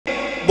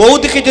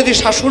বউদিকে যদি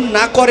শাসন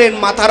না করেন,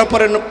 মাথার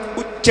উপরে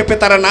চেপে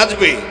তারা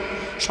নাচবে,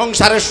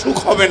 সংসারে সুখ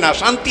হবে না,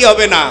 শান্তি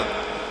হবে না।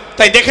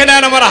 তাই দেখে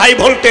নেন আমার হাই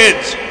ভোল্টেজ।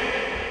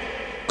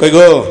 কই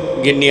গো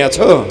গিন্নি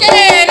আছো?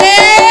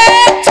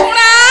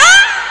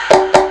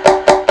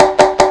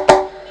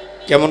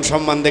 কেমন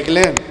সম্মান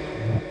দেখলেন?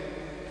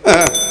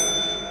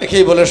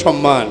 একেই বলে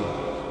সম্মান।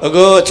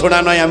 ওগো ছোড়া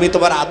নয়, আমি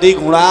তোমার আদি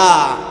ঘোড়া।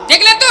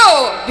 দেখলে তো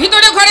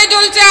ভিতরে ঘরে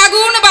জ্বলছে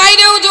আগুন,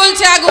 বাইরেও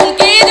জ্বলছে আগুন।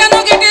 কে জানো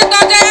গেটের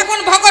দরজায় এখন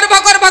ভকর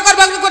ভকর ভকর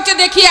ভকর করছে,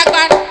 দেখি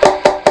একবার।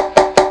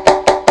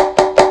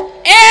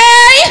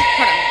 এই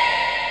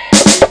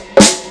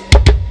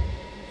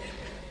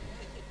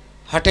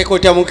হাটে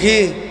কয়টা মুখী?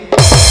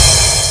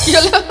 কি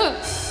হলো?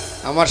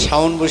 আমার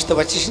সাউন্ড বুঝতে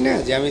পারছিস না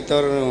যে আমি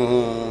তোর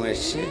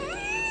এসছি?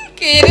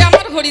 কে রে?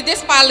 আমার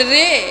হরিদাস পাল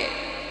রে।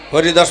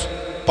 হরিদাস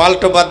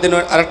পাল্টো বাদ দিন,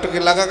 আরেকটা কি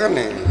লাগা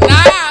কেনে? না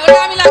ওটা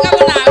আমি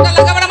লাগাবো না, ওটা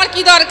লাগাবার আমার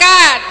কি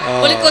দরকার?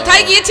 বলি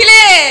কোথায় গিয়েছিলে?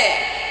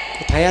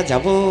 কোথায়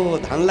যাব?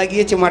 ধান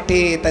লাগিয়েছে মাঠে,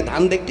 তাই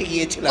ধান দেখতে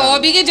গিয়েছিলাম। ক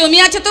বিঘে জমি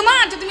আছে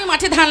তোমার যে তুমি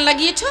মাঠে ধান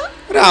লাগিয়েছো?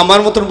 আরে আমার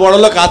মতন বড়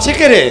লোক আছে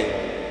কে রে?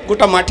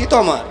 গোটা মাটি তো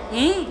আমার।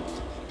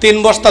 3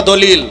 বস্তা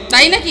দলিল।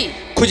 তাই নাকি?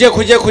 খুঁজে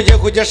খুঁজে খুঁজে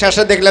খুঁজে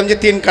শেষে দেখলাম যে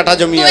 3 কাঠা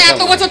জমি আছে।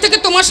 এত বছর থেকে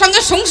তোমার সঙ্গে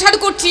সংসার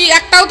করছি,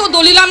 একটাও তো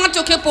দলিল আমার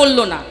চোখে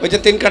পড়লো না। ওই যে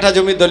 3 কাঠা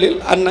জমি দলিল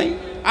আর নাই।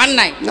 আর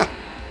নাই না।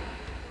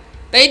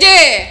 এই যে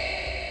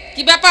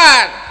কি ব্যাপার,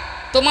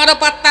 তোমারও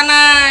পাত্তা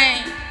নাই,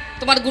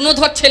 তোমার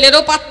গুণধর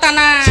ছেলেরও পাত্তা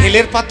নাই।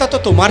 ছেলের পাত্তা তো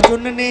তোমার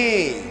জন্য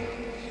নেই।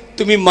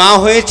 তুমি মা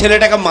হয়ে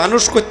ছেলেটাকে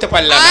মানুষ করতে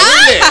পারলে না,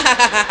 বুঝলে?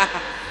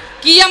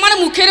 কি আমার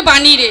মুখের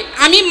বাণী রে!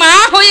 আমি মা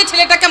হয়ে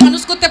ছেলেটাকে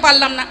মানুষ করতে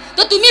পারলাম না,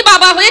 তো তুমি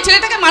বাবা হয়ে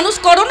ছেলেটাকে মানুষ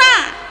করো না।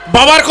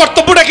 বাবার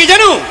কর্তব্যটা কি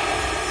জানো?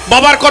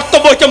 বাবার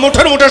কর্তব্য হচ্ছে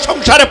মুঠোর মুঠো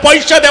সংসারে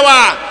পয়সা দেওয়া,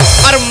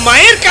 আর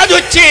মায়ের কাজ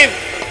হচ্ছে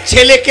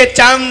ছেলেকে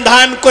চান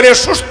ধান করে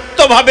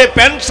সুস্থভাবে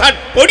প্যান্ট শার্ট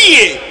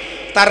পরিয়ে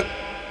তার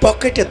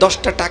পকেটে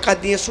 10টা টাকা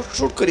দিয়ে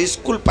সুট করে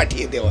স্কুল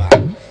পাঠিয়ে দেওয়া।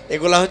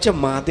 এগুলা হচ্ছে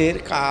মাদের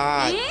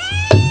কাজ,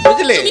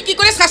 বুঝলে? তুমি কি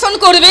করে শাসন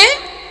করবে?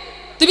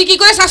 তুমি কি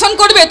করে শাসন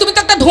করবে? তুমি তো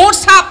একটা ধোঁড়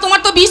সাপ, তোমার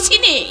তো বেশি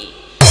নেই।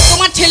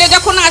 তোমার ছেলে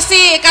যখন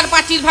আসে, কার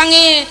পাঁচিল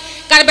ভাঙে,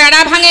 কার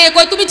বেড়া ভাঙে,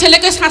 কই তুমি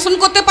ছেলেকে শাসন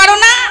করতে পারো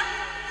না?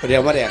 আরে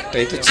আমার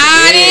একটাই তো ছেলে।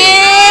 আরে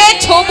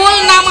ছবল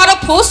না মারো,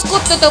 ফোঁস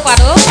করতে তো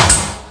পারো।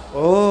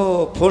 ও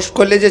ফোঁস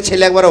করলে যে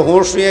ছেলে একবার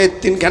হোঁশ হয়ে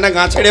 3খানা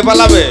গা ছেড়ে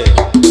পালাবে?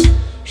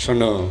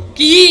 শোনো,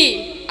 কি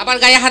আবার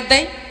গায়ে হাত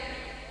দেয়?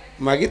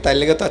 মাগি তাই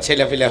লেগে তো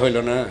ছেলে ফেলে হইল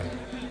না।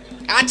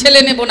 আর ছেলে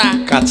নেব না,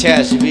 কাছে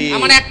আসবি।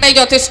 আমার একটাই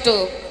যথেষ্ট।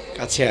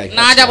 কাছে আয়।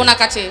 না যাব না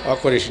কাছে।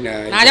 অকরিস না।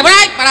 না যাব না,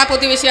 পাড়া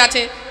প্রতিবেশী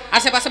আছে,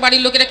 আশেপাশে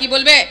বাড়ির লোকেরা কি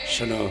বলবে?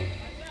 শোনো,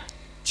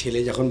 ছেলে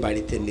যখন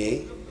বাড়িতে নেই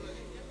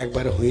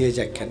একবার হয়ে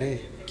যাক কেন?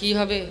 কি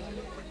হবে?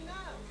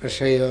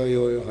 সেই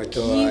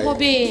হয়তো কি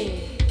হবে?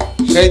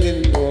 সেই দিন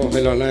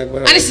হইল না একবার।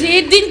 আরে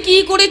সেদিন কি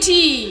করেছি?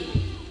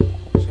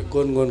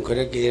 গুনগুন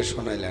করে গিয়ে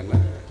শোনাইলে না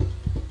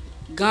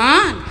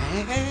গান?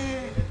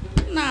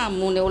 না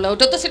মনে হলো,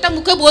 ওটা তো সেটা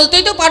মুখে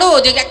বলতেই তো পারো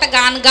যে একটা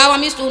গান গাও,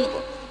 আমি শুনবো।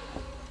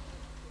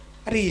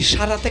 আরে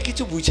ইশারাতে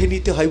কিছু বুঝে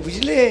নিতে হয়,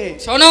 বুঝলে?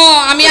 শোনো,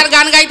 আমি আর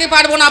গান গাইতে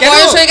পারবো না,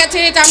 বয়স হয়ে গেছে,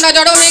 চামড়া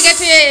জড়ো হয়ে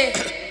গেছে,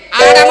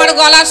 আর আমার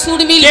গলার সুর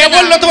মিলবে না। কে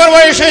বললো তোমার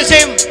বয়স হয়েছে?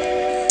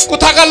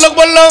 কোথাকার লোক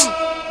বললো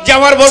যে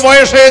আমার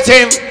বয়স হয়েছে?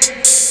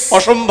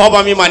 অসম্ভব,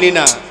 আমি মানি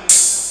না।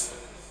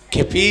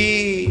 খেপি,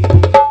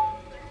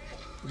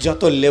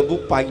 যত লেবু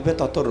পাকবে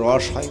তত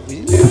রস হয়,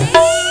 বুঝলে?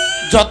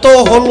 যত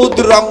হলুদ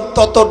রং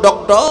তত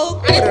ডকডক।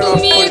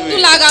 তুমি একটু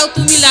লাগাও,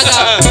 তুমি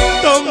লাগাও।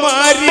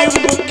 তোমার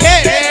মুখে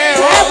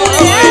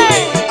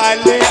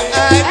আলে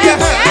আজ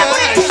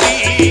হাসি,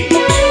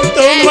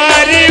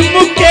 তোমার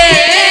মুখে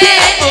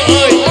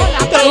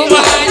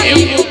তোমার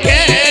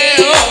মুখে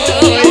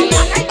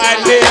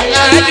আলে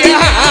আজ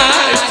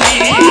হাসি,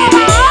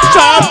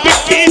 সব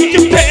কিছু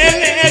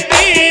ফেলে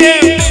দিয়ে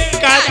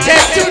কাছে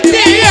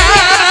ছুটে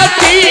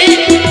আসি।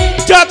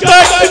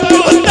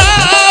 যতটুকু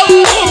দাও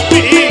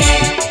তুমি,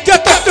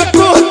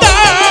 যতটুকু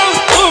দাও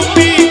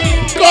তুমি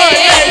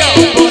করে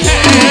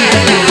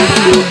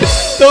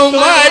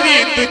তোমারই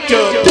দু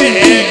চোখে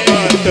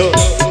কত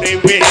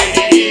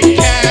প্রেমেরই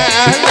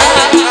খেলা,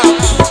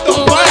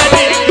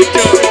 তোমারই দু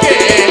চোখে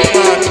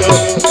কত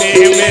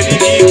প্রেমেরই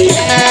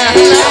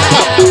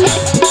খেলা।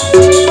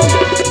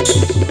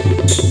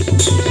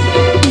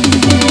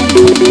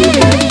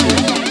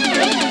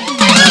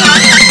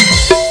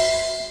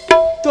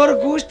 তোর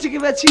গোষ্ঠী কি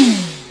বেছি?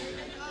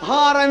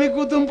 আর আমি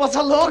কুতুম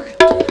পচা লোক।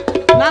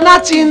 না না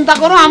চিন্তা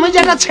করো, আমি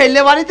যেটা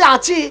ছেলে বাড়িতে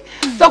আছি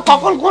তো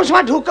কখন কোন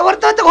সময় ঢুকতে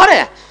পারতে হয়তো ঘরে,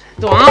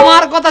 তো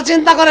আমার কথা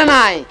চিন্তা করে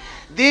নাই।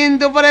 দিন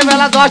দুপুরে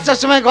বেলা 10টার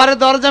সময় ঘরে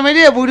দরজা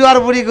মেরিয়ে বুড়ি আর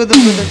বুড়ি কুতুম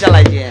কুতুম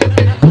চালাইছে।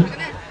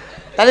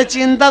 তাহলে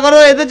চিন্তা করো,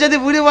 এদের যদি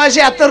বুড়ি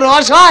বয়সে এত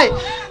রস হয়,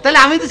 তাহলে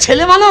আমি তো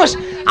ছেলে মানুষ,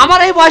 আমার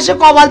এই বয়সে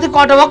কবালতি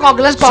কটবা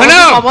কগলাস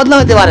কবদলা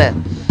হতে পারে।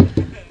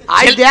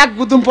 আই দেখ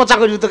কুতুম পচা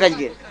করবি তো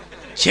কাজকে।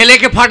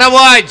 ছেলেকে ফাটাবো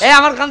আজ। এই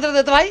আমার কামটা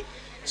দে তো ভাই।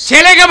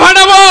 ছেলেকে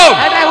ফাটাবো।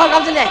 এটা আমার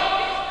কামটা নে।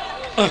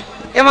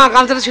 এমা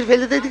কামটা ছিড়ে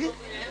ফেলে দে দিকে।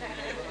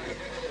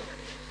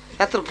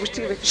 এত পুষ্টি।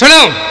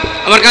 শোনো,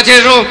 আমার কাছে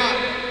এসো।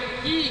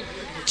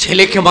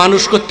 ছেলেকে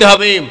মানুষ করতে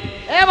হবে।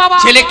 এ বাবা,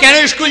 ছেলে কেন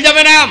স্কুল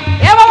যাবে না?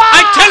 এ বাবা,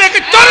 আর ছেলেকে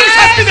চরম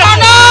শাস্তি দাও।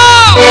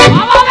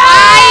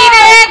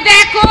 আইরে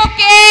দেখো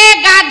কে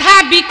গাধা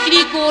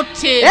বিক্রি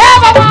করছে। এ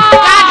বাবা,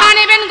 গাধা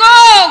নেবেন গো,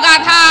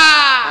 গাধা।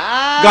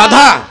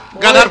 গাধা?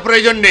 গাধার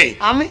প্রয়োজন নেই।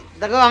 আমি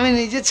দেখো, আমি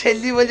নিজে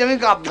ছেলি বলছি, আমি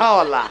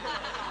গাধাওয়ালা।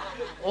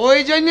 ওই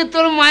জন্য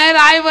তোর মায়ের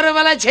আইবারে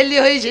বেলায় ছেলি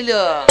হয়েছিল।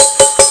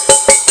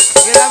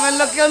 গ্রামের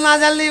লোক কেউ না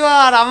জানলি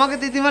আর আমাকে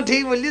দিদিমা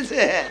ঠিক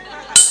বলিছে।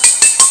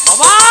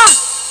 বাবা,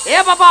 এ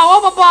বাবা, ও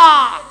বাবা,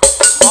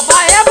 বাবা,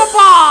 এ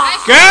বাবা,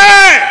 কে?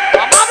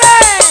 বাবা রে।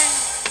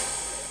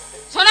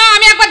 শোনো,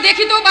 আমি একবার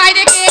দেখি তো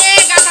বাইরে কে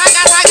গাধা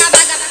গাধা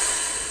গাধা গাধা।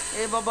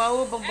 এ বাবা, ও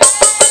বাবা।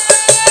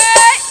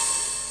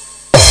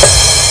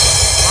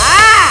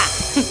 হ্যাঁ,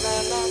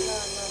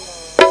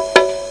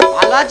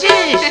 ভালো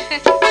আছিস?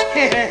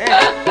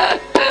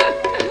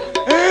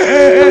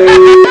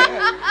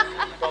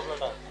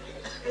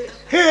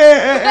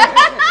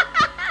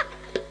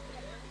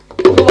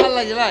 ভালো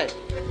লাগছে ভাই?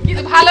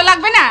 কিন্তু ভালো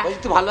লাগবে না? বলছি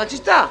তুই ভালো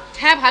আছিস তা?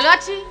 হ্যাঁ ভালো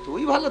আছি।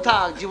 তুই ভালো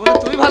থাক, জীবনে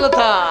তুই ভালো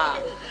থাক,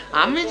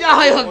 আমি যা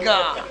হয় হোক গা,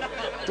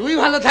 তুই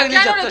ভালো থাকলি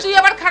কেন রে, যথেষ্ট। তুই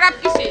আবার খারাপ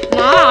কিসে?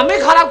 না, আমি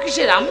খারাপ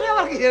কিসের? আমি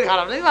আবার কিসের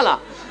খারাপ নেই বলা।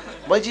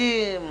 বলছি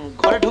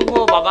ঘরে ঢুকবো,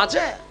 বাবা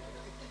আছে?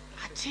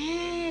 আছে।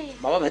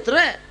 বাবা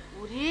ভেতরে?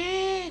 ওরে,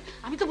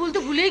 আমি তো বলতে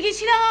ভুলে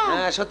গেছিলাম।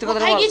 হ্যাঁ, সত্যি কথা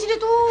কোথায় বল। গেছিলি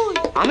তুই?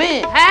 আমি?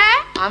 হ্যাঁ,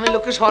 আমি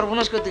লোককে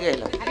সর্বনাশ করতে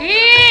গেলাম। আরে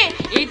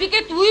এইদিকে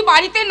তুই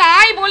বাড়িতে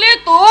নাই বলে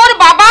তোর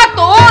বাবা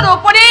তোর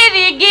ওপরে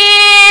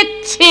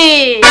রেগেছে।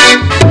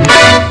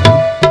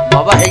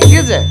 বাবা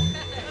হেগিয়েছে?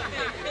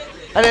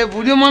 আরে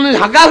বুড়ো মানুষ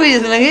হাঁকা হয়ে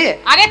গেছে নাকি?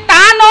 আরে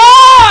তা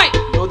নয়,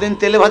 দুদিন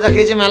তেলে ভাজা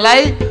খেয়েছে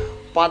মেলায়,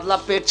 পাতলা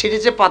পেট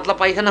ছিঁড়েছে, পাতলা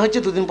পায়খানা হচ্ছে,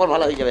 দুদিন পর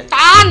ভালো হয়ে যাবে।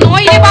 তা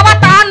নয় রে বাবা,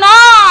 তা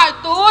নয়।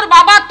 তোর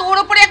বাবা তোর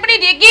ওপরে একবারে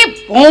রেগে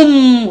বম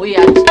হয়ে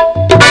আছে।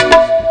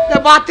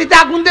 বাতিতে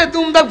আগুন দে,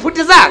 তুম দাগ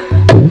ফুটে যাক।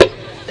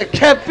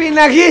 খেপি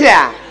নাকি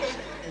রা,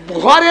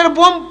 ঘরের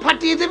বোম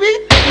ফাটিয়ে দিবি,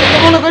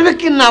 মনে করবি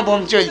কি না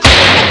বোম চলছে।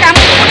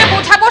 কেমন করে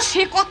বোঝাবো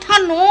সে কথা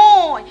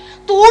নয়।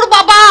 তোর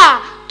বাবা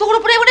তোর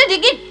উপরে একবারে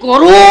রেগে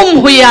গরম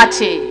হয়ে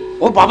আছে।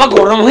 ও বাবা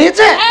গরম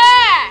হয়েছে?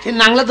 হ্যাঁ। সে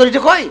নাংলা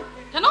দড়িটা কই?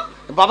 কেন?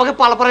 বাবাকে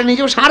পালাপাড়ায় নিয়ে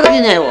যাবো, সার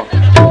দেখে নিয়ে যাবো।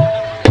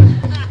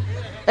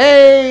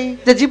 এই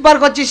যে জিব্বার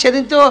করছিস,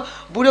 সেদিন তো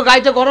বুড়ো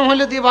গাড়িটা গরম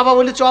হইলো, দিয়ে বাবা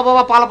বললো চ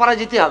বাবা পালাপাড়ায়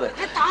যেতে হবে।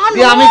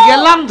 দিয়ে আমি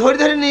গেলাম, ধরে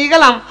ধরে নিয়ে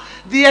গেলাম,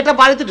 দিয়ে একটা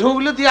বাড়িতে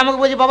ঢুকলো, দিয়ে আমাকে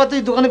বলছে বাবা তুই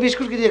দোকানে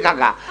বিস্কুট কিনে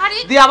কাকা।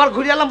 দিয়ে আবার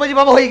ঘুরে এলাম, বলছি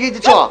বাবা হয়ে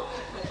গেছে চ।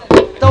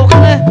 তো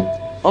ওখানে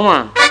ওমা,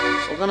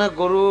 ওখানে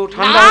গরু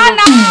ঠান্ডা না হলো।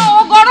 না, ও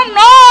গরম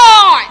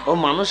নয়। ও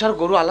মানুষ আর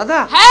গরু আলাদা?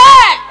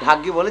 হ্যাঁ।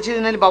 ভাগ্যে বলেছিলি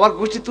নাহলে বাবার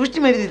গোষ্ঠী তুষ্টি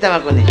মেরে দিতাম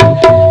এখনই।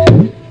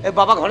 এ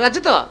বাবা ঘরে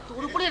আছে তো?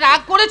 তোর উপরে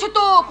রাগ করেছে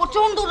তো,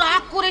 প্রচন্ড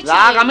রাগ করেছে।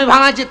 রাগ আমি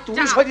ভাঙাচ্ছি, তুই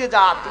যা। সরিয়ে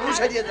যা, তুই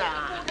সরিয়ে যা।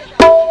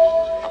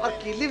 আবার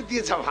ক্লিপ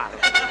দিয়েছে ভাই।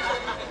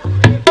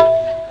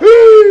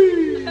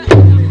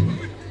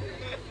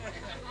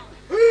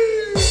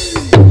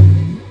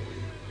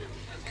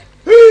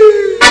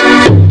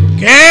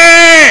 কে?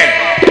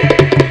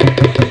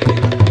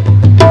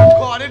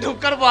 ঘরে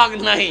ঢোকার বাগ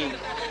নাই,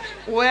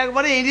 ও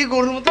একবারে এড়িয়ে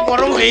গরুর মতো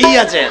গরম হয়েই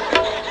আছে।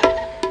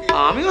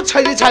 আমিও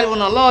ছাড়বো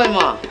না, লয়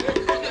মা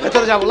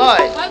ভেতরে যাবো,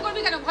 লয়। ভয়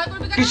করবি কেন? ভয়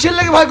করবি কেন? কিসের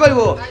লেগে ভয়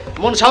করবো?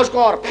 মন সাহস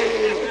কর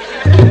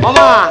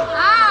মামা।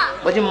 হ্যাঁ।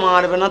 বলছি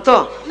মারবে না তো?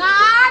 না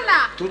না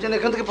তুই যেন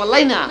এখান থেকে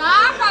পাল্লাই না। না,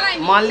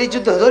 পালাইনি। মারলি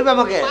যুদ্ধ ধরবে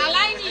আমাকে?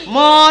 পালাইনি।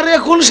 মারে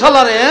কোন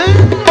শালারে?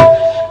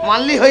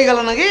 মারলি হয়ে গেল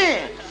নাকি?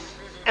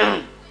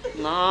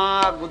 না,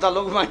 গোটা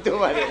লোক মারতেও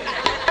পারে।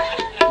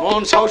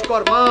 মন সাহস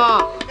কর মা,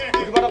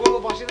 উঠবাটা বলবো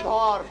বাঁশির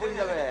ধর, পড়ে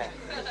যাবে।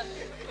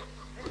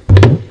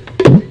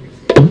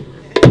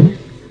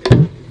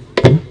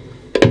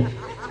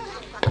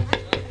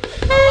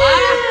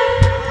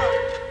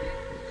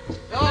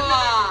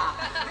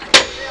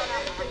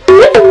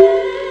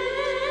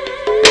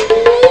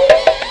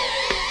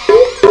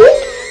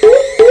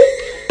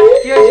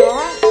 কি হয়েছে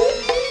বাবা?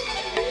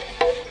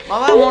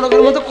 বাবা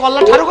মনোকের মতো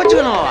কল্লা ঠাড়ো করছো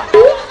কেন বাবা?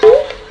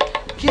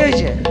 কি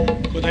হয়েছে?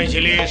 কোথায়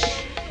ছিলিস?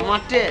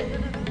 মাঠে।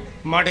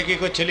 মাঠে কি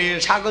করছিলিস?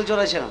 ছাগল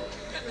চড়াইছিলাম।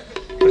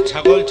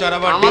 ছাগল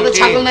চড়াবার আমাদের ডিউটি?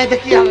 ছাগল নাই তো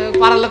কি হবে,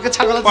 পাড়ার লোকের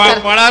ছাগল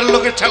আছে। পাড়ার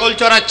লোকের ছাগল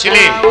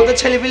চড়াচ্ছিলি? ওদের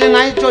ছেলে পিলে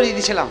নাই, চড়িয়ে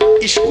দিছিলাম।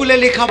 স্কুলে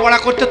লেখাপড়া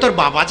করতে তোর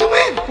বাবা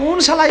যাবে? কোন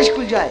শালা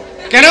স্কুল যায়?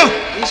 কেন?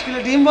 স্কুলে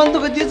ডিম বন্ধ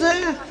করে দিয়েছে।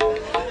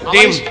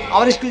 ডিম?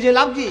 আবার স্কুল যে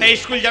লাভ কি? তাই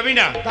স্কুল যাবি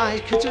না? তাই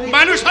খিচুড়ি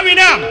মানুষ হবি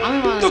না? আমি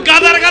মানুষ। তুই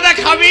গাদার গাদা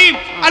খাবি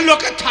আর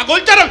লোকের ছাগল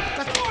চড়াবি।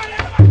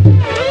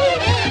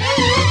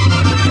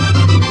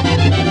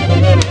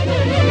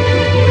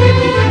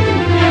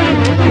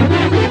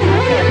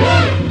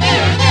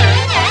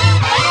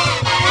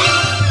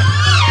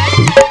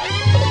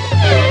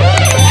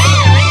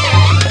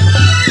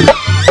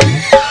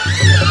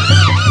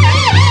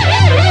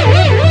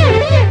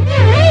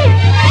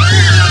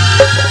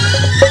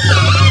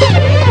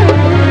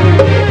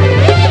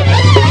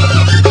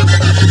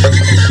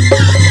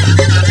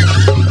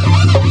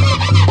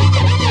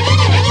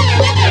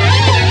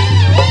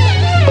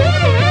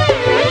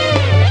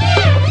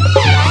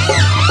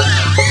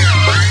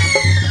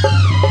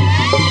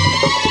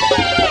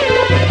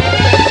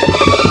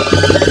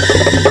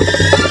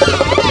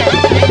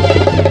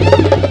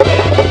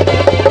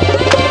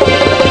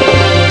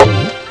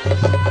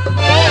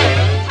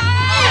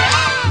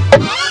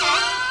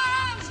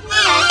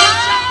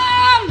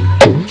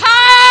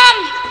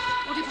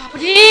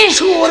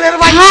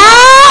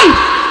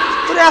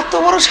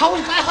 বড়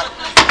সাহস,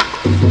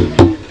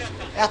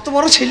 এত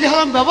বড় ছেলে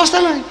হলাম ব্যবস্থা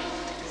নাই।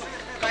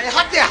 গায়ে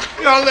হাত দেয়া,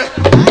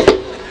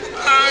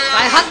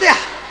 গায়ে হাত দেয়া।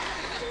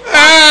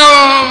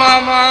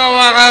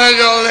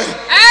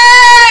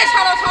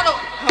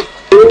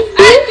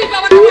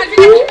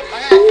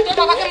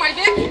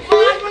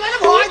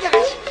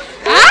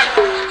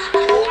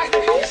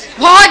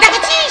 ভয়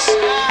দেখাচ্ছিস?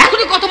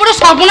 এখনই কত বড়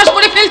সর্বনাশ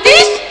করে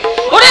ফেলতিস।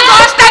 ওরে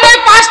 10টা নয়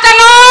 5টা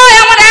নয়,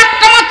 আমার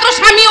একটা মাত্র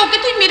স্বামী, ওকে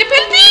তুই মেরে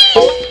ফেলতিস।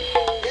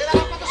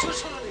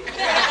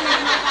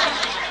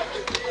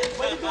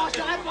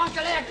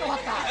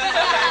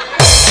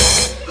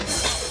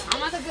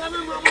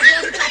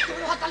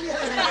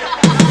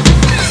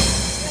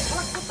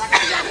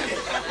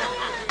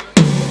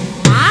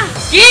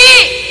 কি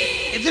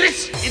ইদ্রিস?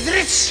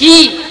 ইদ্রিস কি?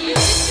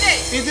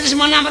 ইদ্রিস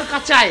মানে আমার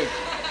কাচায়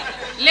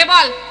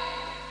লেবল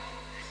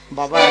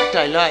বাবা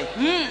একটাই লয়।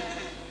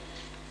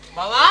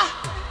 বাবা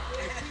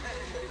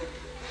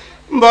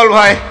বল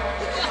ভাই।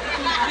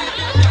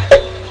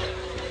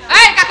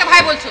 এই কাকে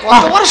ভাই বলছো?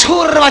 কত বড়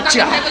শুয়োরের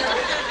বাচ্চা।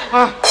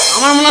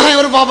 আমার মনে হয়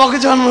ওর বাবাকে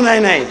জন্ম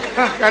দেয় নাই,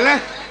 কেন?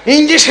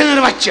 ইঞ্জেকশনের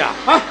বাচ্চা।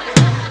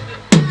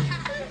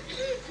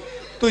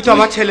 তুই তো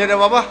আমার ছেলে রে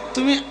বাবা।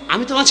 তুমি,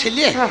 আমি তোমার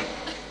ছেলে?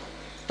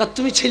 তা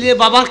তুমি ছেলে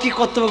বাবা কি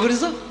কর্তব্য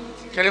করেছো?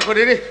 কেন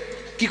করি রে?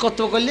 কি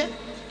কর্তব্য করলে?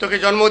 তোকে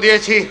জন্ম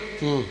দিয়েছি,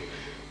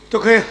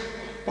 তোকে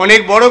অনেক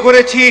বড়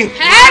করেছি।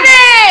 হ্যাঁ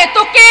রে,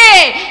 তোকে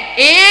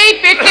এই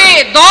পেটে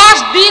 10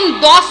 দিন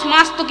 10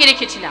 মাস তোকে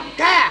রেখেছিলাম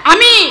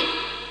আমি।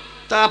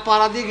 তা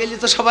পাড়া দিয়ে গেলি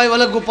তো সবাই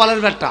বলে গোপালের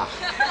বেটা,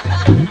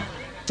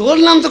 তোর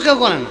নাম তো কেউ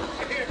করে না।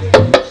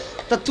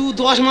 তা তুই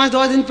 10 মাস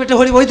 10 দিন পেটে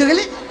হরি বইতে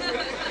গেলি,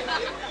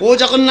 ও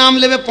যখন নাম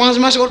নেবে 5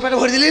 মাস ওর পেটে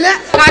ভরে দিলি না?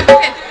 কার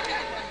পেটে?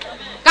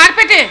 কার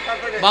পেটে?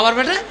 বাবার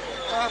পেটে।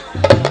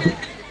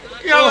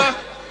 কি হবে?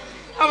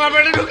 আমার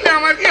পেটে ঢুকলে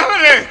আমার কি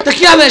হবে? তো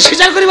কি হবে,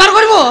 সিজার করে বার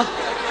করবো?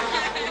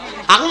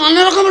 এখন অন্য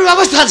রকমের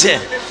ব্যবস্থা আছে।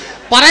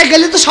 পাড়ায়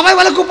গেলে তো সবাই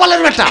বলে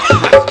গোপালের বেটা,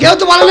 কেউ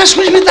তো বলে না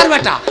সুস্মিতার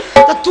বেটা।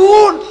 তা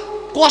তুই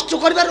কষ্ট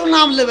করবে আর ও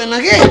নাম নেবে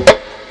নাকি?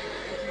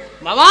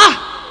 বাবা,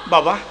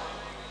 বাবা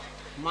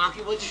মা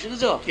কি বলছি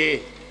শুনেছো? কে?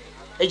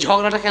 এই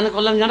ঝগড়াটা কেন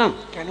করলাম জানো?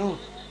 কেন?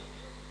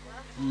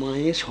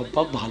 মায়ের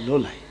স্বভাব ভালো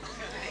লাগে।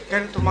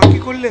 কেন তো মা কি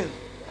করলে?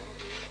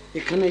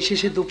 এখানে এসে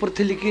সে দুপুর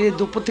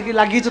থেকে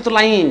লাগিয়েছে তো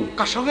লাইন।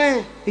 কার সঙ্গে?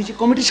 এই যে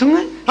কমিটির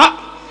সঙ্গে। হ্যাঁ,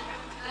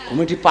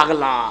 কমিটি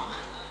পাগলা।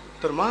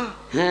 তোর মা?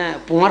 হ্যাঁ,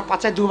 তোমার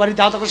পাচায় দুবারই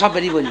দাও তখন সব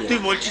বেরিয়ে বলবে। তুই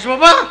বলছিস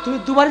বাবা? তুমি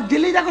দুবারই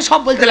দিলেই দেখো সব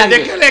বলতে লাগে।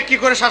 দেখলে কি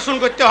করে শাসন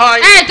করতে হয়।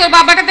 এই তোর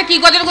বাবাটাতে কি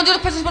গজর গজর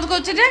ফসফস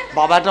করছে রে?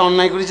 বাবাটা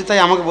অন্যায় করেছে তাই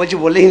আমাকে বলছি,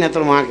 বলেই না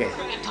তোর মাকে।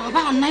 তোর বাবা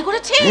অন্যায়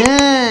করেছে?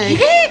 হ্যাঁ।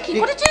 কি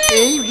করেছে?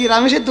 এই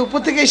গ্রামে সে দুপুর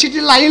থেকে এসিটি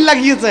লাইন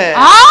লাগিয়েছে।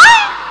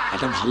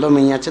 একটা ভালো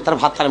মেয়ে আছে, তার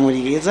ভাত তার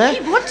মরে গিয়েছে।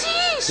 কি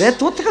বলছিস? রে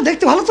তোর থেকে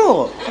দেখতে ভালো তো।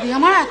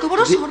 আমার এত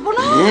বড়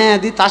সর্বনাশ। হ্যাঁ,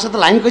 দি তার সাথে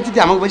লাইন করতে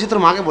আমাকে বলছি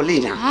তোর মাকে বলেই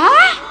না।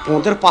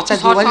 তোদের পাচায়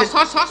সর, দুবারই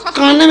সর, সর, সর।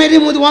 কানে মেরে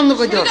মুখ বন্ধ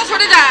করে দাও।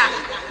 সরে যা।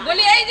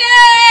 বলি এই যে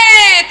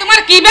তোমার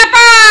কি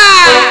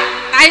ব্যাপার?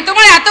 তাই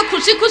তোমার এত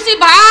খুশি খুশি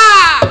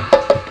ভাব?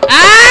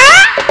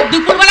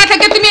 দুপুরবেলা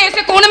থেকে তুমি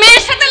এসে কোন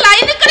মেয়ের সাথে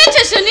লাইন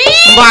করেছো শুনি?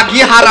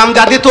 মাগি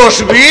হারামজাদি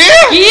তসবি।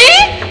 কি?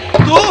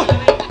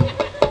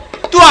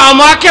 তুই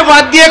আমাকে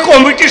বাদ দিয়ে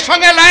কমিটির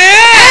সঙ্গে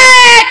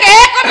লাইন? কে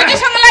কমিটির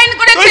সঙ্গে লাইন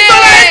করেছে? তুই তো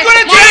লাইন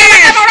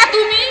করেছিস। ওরা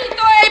তুমি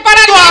তো এই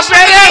পাড়ার তো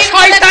আপেরে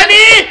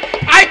শয়তানি,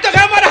 আই তোকে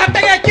আমার হাত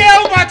থেকে কেউ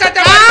বাঁচাতে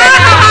পারবে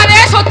না। আরে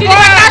সত্যি রে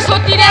বেটা,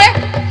 সত্যি রে।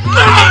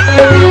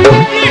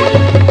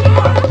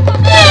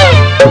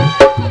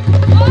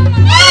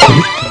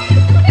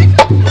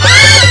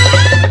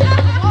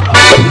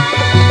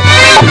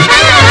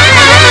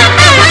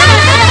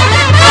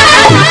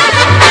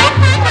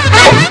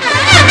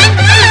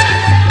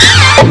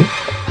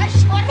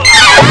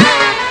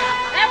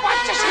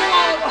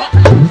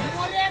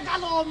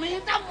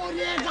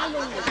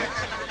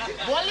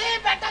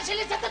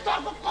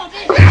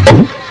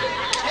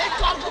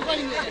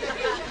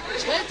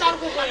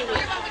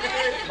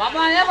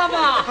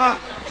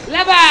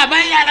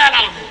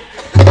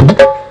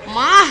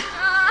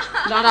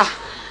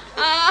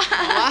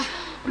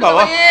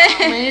 বাবা,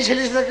 মেয়ে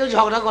ছেলের সাথে কেউ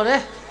ঝগড়া করে?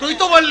 তুই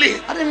তো বললি।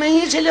 আরে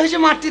মেয়ে ছেলে হয়েছে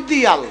মাটির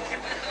দিয়াল,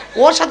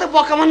 ওর সাথে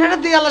বকা মানে একটা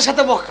দিয়ালের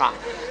সাথে বকা।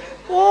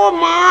 ও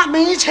মা,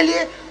 মেয়ে ছেলে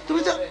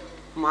তুমি তো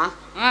মা,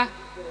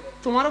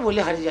 তোমারও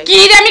বলে হারিয়ে যায়। কি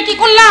রে, আমি কি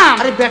করলাম?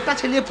 আরে বেটা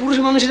ছেলে পুরুষ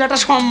মানুষের একটা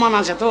সম্মান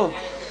আছে তো।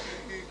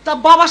 তা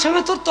বাবার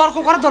সঙ্গে তোর তর্ক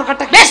করার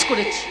দরকারটা? বেশ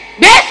করেছি,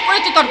 বেশ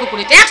করেছি, তর্ক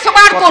করেছি। 100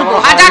 বার করবো,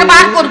 1000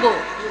 বার করবো।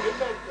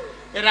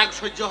 এর রাগ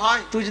সহ্য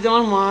হয়? তুই যদি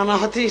আমার মা না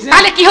হতিস না,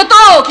 তাহলে কি হতো?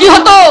 কি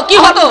হতো? কি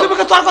হতো?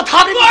 তোমাকে তর্ক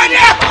থাকবে।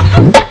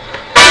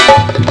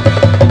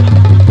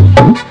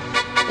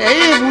 এই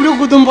বুড়ো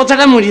গুদম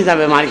পচাটা মরিয়ে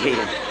যাবে মার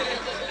খেয়ে।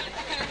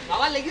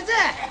 বাবা লেগেছে?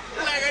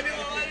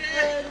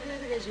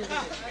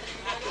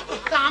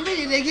 আমি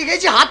রেগে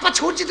গেছি, হাত পা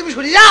ছুটছি, তুমি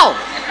সরে যাও।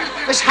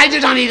 সাইডে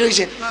দাঁড়িয়ে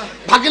রয়েছে,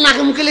 ভাগ্যে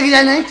নাকে মুখে লেগে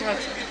যায় নাই।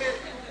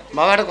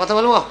 বাবা একটা কথা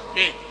বলবো?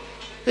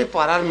 এই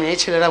পাড়ার মেয়ে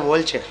ছেলেরা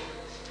বলছে।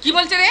 কি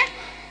বলছে রে?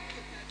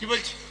 কি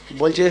বলছে?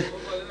 বলছে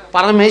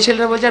পাড়ার মেয়ে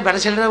ছেলেরা বলছে আর বেটা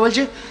ছেলেরা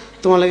বলছে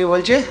তোমার লাগে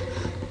বলছে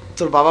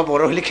তোর বাবা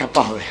বড় হলে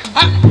খেপা হবে।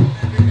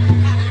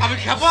 আমি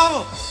খেপা হবো?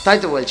 তাই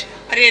তো বলছে।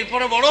 আরে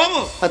এরপরে বড়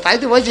হবো? তাই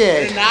তো বলছে।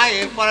 না,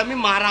 এরপর আমি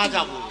মারা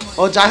যাবো।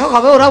 ও যাই হোক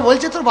হবে, ওরা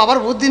বলছে তোর বাবার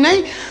বুদ্ধি নেই,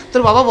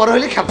 তোর বাবা বড়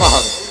হলে খেপা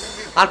হবে।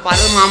 আর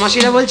পাড়ার মা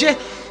মাসিরা বলছে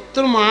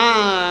তোর মা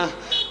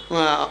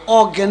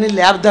অজ্ঞানী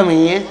ল্যাব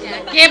দামিয়ে।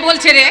 কে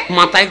বলছে রে?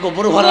 মাথায়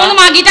গোবর ভরা। কোন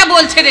মাগিটা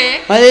বলছে রে?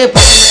 আরে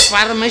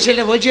পাড়ার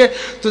মেয়েছেলে বলছে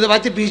তোদের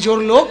বাড়িতে বিজোর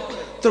লোক,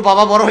 তোর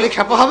বাবা বড় হলে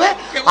খেপা হবে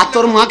আর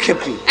তোর মা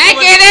খেপি। এই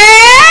কে রে?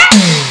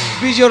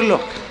 বিজোর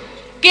লোক।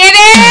 কে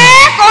রে?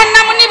 কোন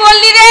নামনি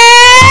বললি রে?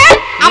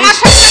 আমার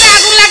সংসারে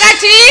আগুন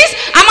লাগাইছিস,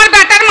 আমার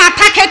বেটার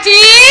মাথা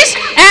খেছিস।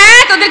 হ্যাঁ,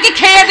 তোদের কি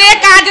খেয়ে দে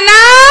কাজ না?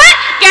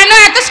 কেন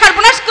এত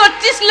সর্বনাশ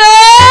করছিস লো?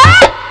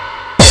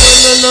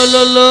 লো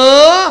লো লো।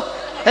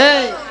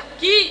 এই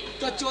কি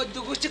তো 14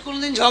 গোষ্ঠী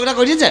কোনদিন ঝগড়া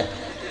করেছে?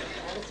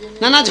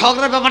 না না,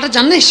 ঝগড়ার ব্যাপারটা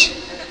জানিস?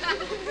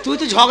 তুই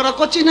তো ঝগড়া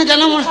করছিস না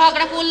জানো?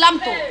 ঝগড়া করলাম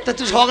তো। তা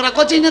তুই ঝগড়া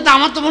করছিস না, তা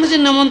আমার তো মনে হচ্ছে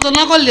নেমন্তন্ন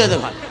না করলি ওদের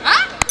ঘর।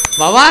 হ্যাঁ?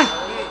 বাবা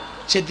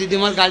সে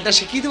দিদিমার গালটা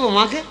শিখিয়ে দেবো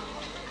মাকে।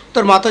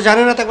 তোর মা তো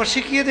জানে না, তো একবার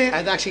শিখিয়ে দে।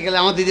 দেখ শিখেলে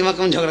আমার দিদিমা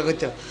কেমন ঝগড়া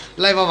করতো।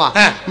 লাই বাবা,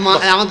 হ্যাঁ।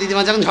 আমার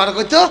দিদিমা যখন ঝগড়া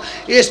করতো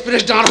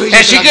এক্সপ্রেস দাঁড় হয়ে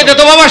হ্যাঁ, শিখিয়ে দে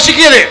তো বাবা,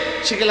 শিখিয়ে দে।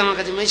 শিখেলে আমার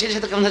কাছে মেয়েছেলের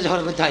সাথে কেমন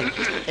ঝগড়া করতে হয়।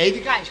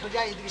 এইদিকে আয়, সোজা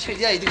আয়, এইদিকে সরে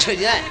যায়, এইদিকে সরে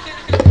যায়,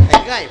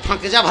 এইদিকে আয়,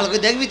 ফাঁকে যা, ভালো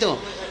করে দেখবি তো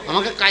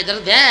আমাকে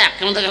কায়দাটা দেখ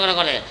কেমন ঝগড়া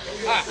করে।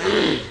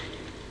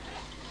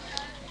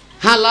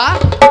 হ্যালো,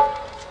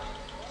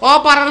 ও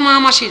পাড়ার মা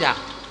মাসিরা,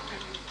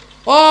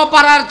 ও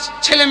পাড়ার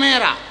ছেলে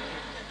মেয়েরা,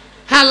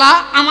 হ্যালো,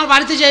 আমার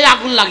বাড়িতে যে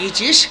আগুন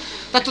লাগিয়েছিস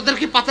তা তোদের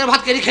কি পাতের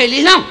ভাত কেড়ে খেয়ে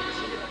নিলাম?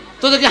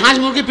 তোদেরকে হাঁস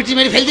মুরগি পিটি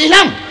মেরে ফেলে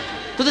দিলাম?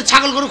 তোদের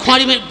ছাগল গরু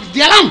খোঁড়ি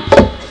দিলাম?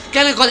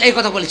 কেন এই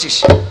কথা বলেছিস?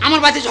 আমার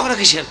বাড়িতে ঝগড়া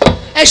কিসের?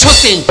 এই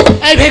সত্যিন,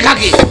 এই ভে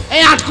খাকি,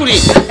 এই আটকুড়ি,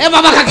 এ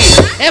বাবা খাকি,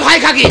 এ ভাই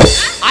খাকি,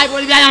 আয়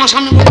বলবি, আয় আমার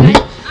সামনে বলবি,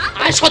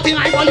 আয় আয় সত্যিন,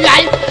 আয় বলবি,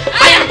 আয়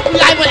আয় আটকুড়ি,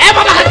 আয় বল, এ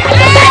বাবা খাকি,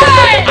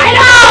 আয়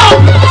না,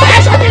 এ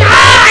সত্যিন,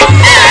 আয়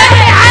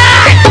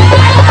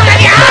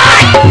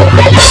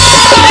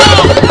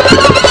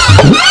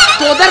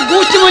তোদের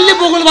গোষ্ঠী বললে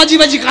বগল বাজি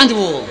বাজি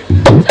কাঁদবো।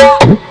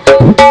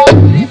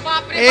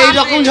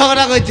 এইরকম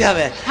ঝগড়া করতে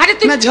হবে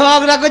না?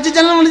 ঝগড়া করছি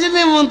যেন মনে হচ্ছে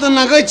নেমন্তন্ন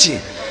না করছি।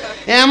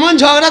 এমন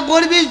ঝগড়া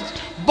করবি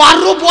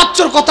 12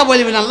 বছর কথা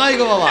বলবি না। লয়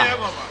গো বাবা।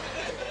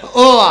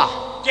 ও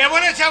কে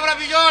বলেছে আমরা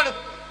বিজোড়?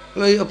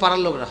 ওই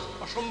পাড়ার লোকরা।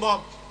 অসম্ভব।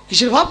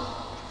 কিসের ভাব?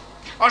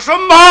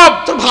 অসম্ভব।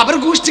 তোর ভাবের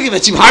গোষ্ঠীকে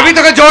বেশি আমি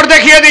তোকে জোর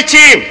দেখিয়ে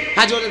দিচ্ছি।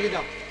 হ্যাঁ, জোর দেখিয়ে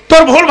দাও।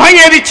 তোর ভুল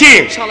ভাঙিয়ে দিচ্ছি।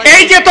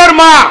 এই যে তোর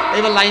মা,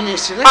 এবার লাইনে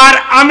এসছে আর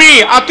আমি,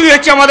 আর তুই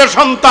হচ্ছে আমাদের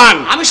সন্তান।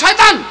 আমি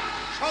শয়তান?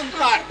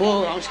 সন্তান। ও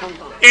আমি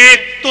সন্তান। এ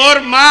তোর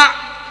মা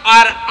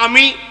আর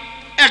আমি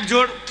এক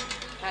জোড়।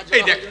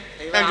 এই দেখ,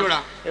 এক জোড়া।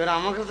 এবার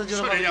আমাকে তো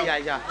জোর করে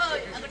যাই যা।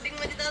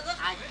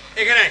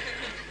 এখানে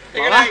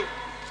এখানে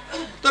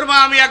তোর মা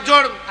আমি এক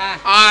জোড়,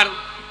 আর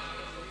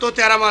তো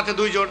তেরা মাতে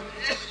 2 জোড়।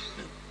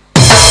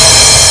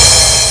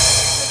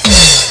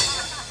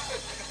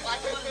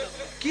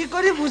 কি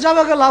করি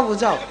বুঝাবে গো? লাভ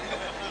বুঝাও।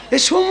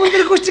 এই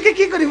সমুদ্রের গোষ্ঠীকে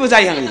কি করি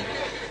বুঝাই আমি?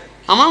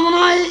 আমার মনে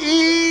হয়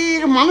এই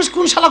মানুষ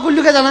কোন শালা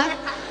করলু কে জানা?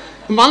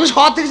 মানুষ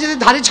হওয়ার থেকে যদি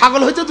ধারি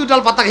ছাগল হইতো 2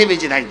 ডাল পাতা খেয়ে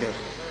বেঁচে থাকতো।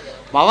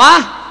 বাবা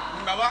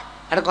বাবা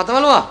একটা কথা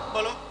বলবো?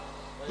 বলো।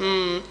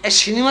 এই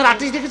সিনেমার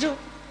আর্টিস্ট দেখেছো?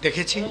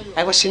 দেখেছি।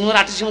 একবার সিনেমার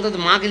আর্টিস্টের মতো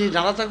মা গেলি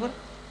দাঁড়াতো একবার।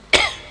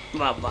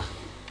 বাবা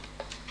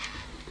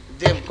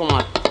দেব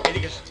কুমার।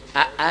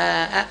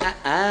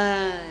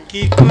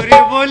 কি করে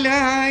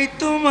বলাই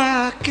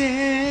তোমাকে,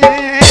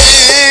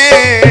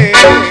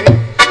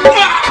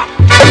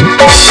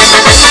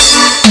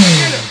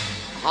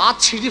 হাত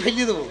ছিঁড়ে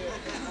ফেলিয়ে দেবো।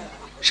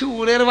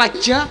 শুয়োরের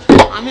বাচ্চা,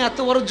 আমি এত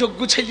বড় যোগ্য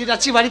ছেলে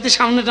যাচ্ছি বাড়িতে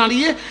সামনে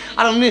দাঁড়িয়ে,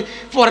 আর অমনি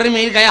পরের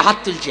মেয়ের গায়ে হাত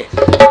তুলছে।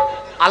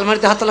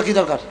 আলমারিতে হাত তোলা কি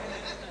দরকার?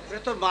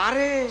 তোর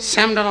বারে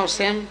স্যাম ডানাও,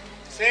 স্যাম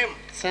সেম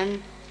স্যাম।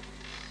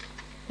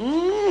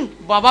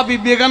 বাবা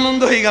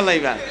বিবেকানন্দ হয়ে গেল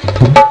এবার।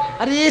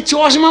 আরে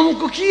চশমা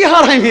মুখ কি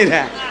হারাই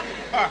মেয়েরা।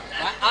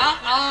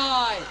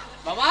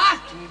 বাবা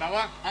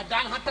বাবা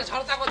ডান হাতটা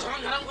ছাড়ো, তারপর ঝরাম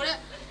ঝরাম করে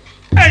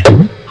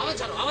আবার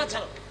ছাড়ো, আবার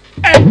ছাড়ো,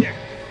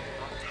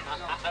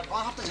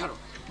 বাঁ হাতটা ছাড়ো।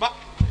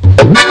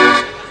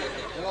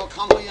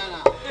 খাম হয়ে যায়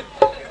না,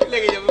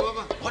 লেগে যাবে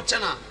বাবা। হচ্ছে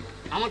না,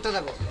 আমারটা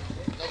দেখো।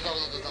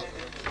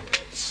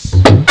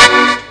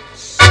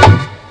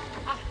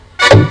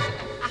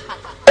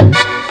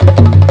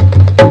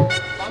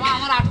 বাবা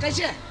আমার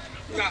আটকাইছে না।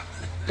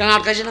 কেন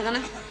আটকাইছে না? কেন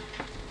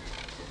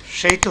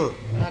সেই তো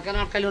কেন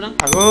আটকাইলো না?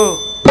 আগো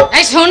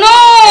এই শোনো,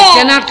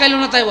 কেন আটকাইলো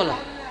না তাই বলো।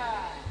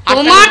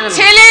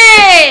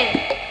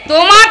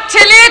 তোমার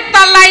ছেলে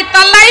তলায়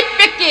তলায়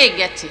পেকে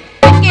গেছে,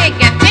 পেকে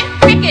গেছে,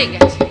 পেকে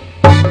গেছে।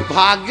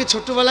 ভাগ্যে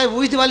ছোটবেলায়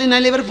বুঝতে পারলি,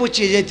 নাইলে এবার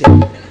পচিয়ে যেতে।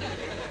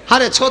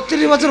 আরে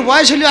 36 বছর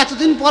বয়স হলো,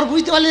 এতদিন পর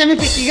বুঝতে পারলি আমি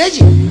পেকে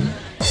গেছি।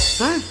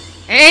 হ্যাঁ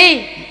এই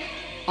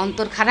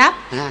অন্তর খারাপ,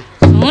 হ্যাঁ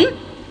শুন,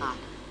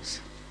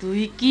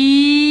 তুই কি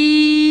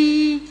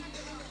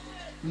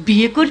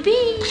বিয়ে করবি?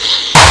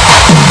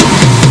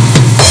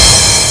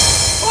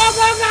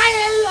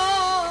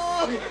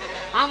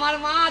 আমার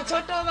মা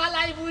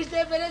ছোটবেলায় বুঝতে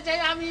পেরেছে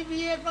আমি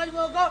বিয়ে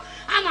করবো গো,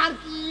 আমার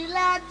কি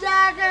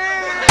লজ্জা গে।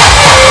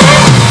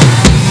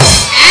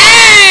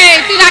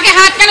 তুই রাগে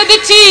হাত কেন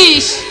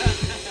দিচ্ছিস?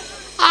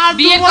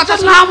 বিয়ের কথা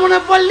না মনে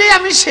পড়লে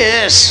আমি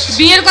শেষ।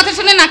 বিয়ের কথা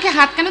শুনে নাকে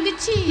হাত কেন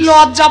দিচ্ছিস?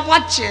 লজ্জা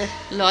পাচ্ছে।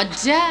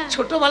 লজ্জা?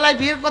 ছোটবেলায়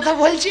বিয়ের কথা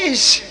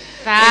বলছিস।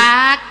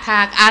 থাক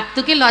থাক, আর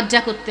তোকে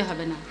লজ্জা করতে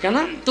হবে না। কেন?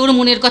 তোর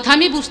মনের কথা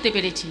আমি বুঝতে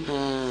পেরেছি।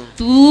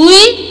 তুই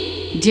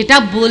যেটা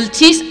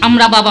বলছিস,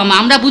 আমরা বাবা মা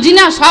আমরা বুঝি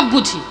না, সব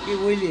বুঝি। কি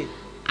বললি?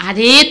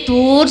 আরে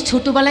তোর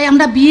ছোটবেলায়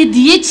আমরা বিয়ে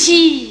দিয়েছি।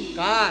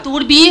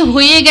 তোর বিয়ে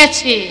হয়ে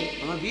গেছে।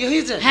 আমার বিয়ে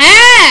হয়েছে?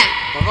 হ্যাঁ।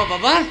 বাবা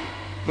বাবা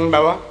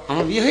বাবা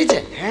আমার বিয়ে হয়েছে?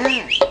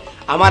 হ্যাঁ,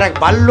 আমার এক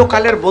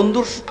বাল্যকালের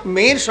বন্ধুর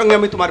মেয়ের সঙ্গে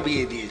আমি তোমার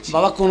বিয়ে দিয়েছি।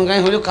 বাবা কোন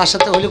গায়ে হলো, কার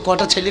সাথে হলো,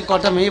 কটা ছেলে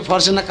কটা মেয়ে,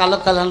 ফর্সে না কালো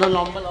কালো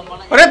লম্বা লম্বা?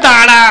 ওরে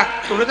দাঁড়া,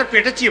 তোর তো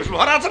পেটে চিপস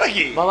ভরা আছে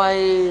নাকি? বাবা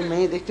এই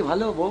মেয়ে দেখতে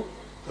ভালো বউ?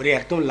 ওরে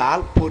একদম লাল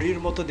পরীর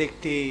মতো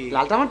দেখতে।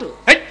 লাল টমেটো?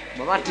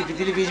 বাবা টিপি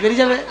দিলে বীজ বেরিয়ে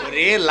যাবে।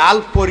 ওরে লাল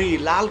পরী,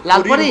 লাল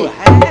লাল পরী?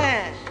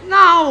 হ্যাঁ।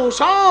 না ও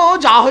সব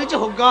যা হয়েছে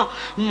হোক গা,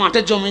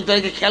 মাঠের জমি তো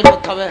খেয়াল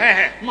করতে হবে।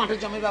 মাঠের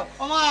জমি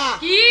বাবা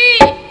কি?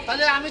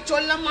 তাহলে আমি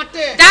চললাম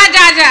মাঠে। যা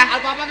যা যা। আর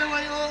বাবাকে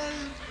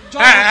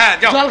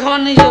জল খাবার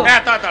নিয়ে যাও।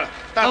 হ্যাঁ তাড়াতাড়ি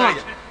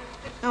যা।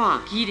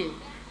 কি রে?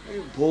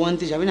 বউ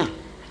আনতে যাবি না?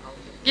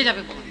 কে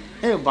যাবে?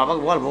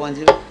 বাবাকে বল বউ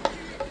আনতে।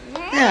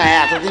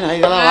 এতদিন হয়ে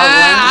গেল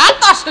আর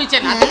তস হয়েছে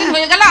না, এতদিন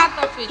হয়ে গেল আর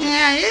তস হয়েছে।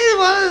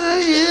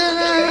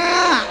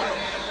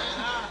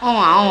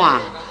 ওমা ওমা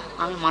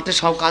আমি মাঠে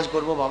সব কাজ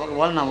করবো, বাবাকে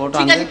বল না বউটা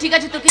আনতে। ঠিক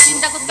আছে, তোকে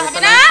চিন্তা করতে হবে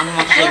না।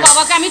 তোর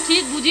বাবাকে আমি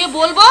ঠিক বুঝিয়ে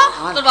বলবো।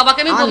 তোর বাবাকে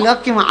আমি বলবো।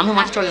 লক্ষ্মী মা, আমি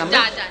মাঠে চললাম।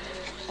 যা যা।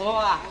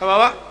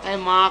 বাবা এই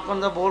মা এখন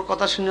তো বউর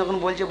কথা শুনে এখন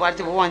বলছে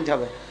বাড়িতে বউ আনতে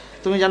হবে।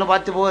 তুমি জানো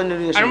বাড়িতে বউ এনে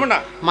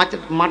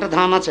মাঠে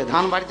ধান আছে,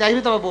 ধান বাড়িতে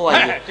আসবে তবে বউ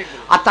আসবে।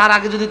 আর তার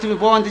আগে যদি তুমি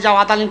বউ আনতে যাও,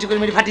 আদা লিঞ্চি করে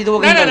মেরে ফাটিয়ে দেবো।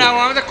 না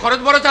আমাদের খরচ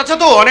বরচ আছে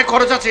তো, অনেক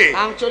খরচ আছে।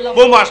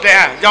 বউ আসলে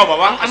হ্যাঁ যাও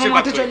বাবা,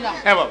 আশীর্বাদ করি।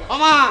 হ্যাঁ বাবা।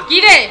 মামা কি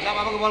রে?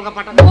 বাবাকে বলকা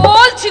পাঠান।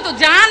 বলছি তো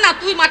যা না,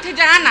 তুই মাঠে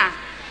যা না।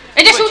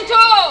 এই যে শুনছো?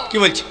 কি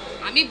বলছি?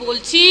 আমি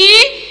বলছি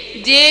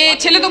যে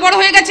ছেলে তো বড়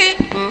হয়ে গেছে,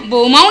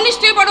 বৌমাও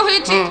নিশ্চয়ই বড়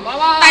হয়েছে।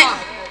 তাই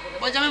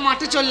বলছি আমি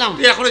মাঠে চললাম।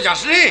 তুই এখনো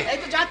যাসনি? এই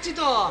তো যাচ্ছি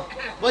তো,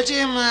 বলছি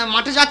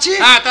মাঠে যাচ্ছি।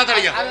 হ্যাঁ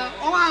তাড়াতাড়ি যা।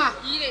 ওমা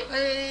কি রে?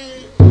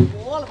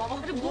 বল বাবা।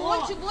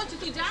 বলছি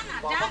তুই যা না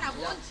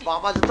বলছি।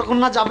 বাবা যতক্ষণ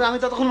না যাবে আমি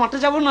ততক্ষণ মাঠে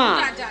যাব না।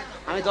 যা।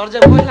 আমি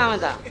দরজায় বললাম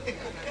এটা।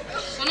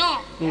 শোনো,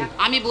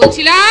 আমি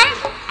বলছিলাম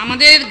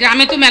আমাদের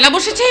গ্রামে তো মেলা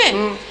বসেছে,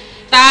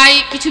 তাই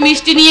কিছু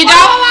মিষ্টি নিয়ে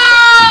যাও।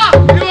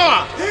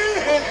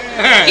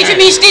 কিছু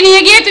মিষ্টি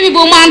নিয়ে গিয়ে তুমি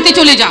বৌমা আনতে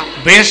চলে যাও।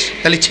 বেশ,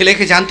 তাহলে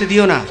ছেলেকে জানতে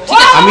দিও না।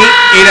 আমি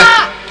এই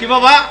কি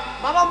বাবা?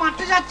 বাবা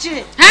মাঠে যাচ্ছে।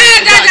 হ্যাঁ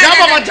যা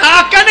বাবা যা।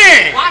 কেন?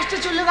 বাসটা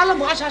চলে গেল,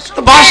 বাস আসছে।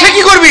 তো বাসে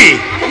কি করবি?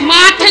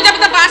 মাঠে যাবে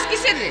তো বাস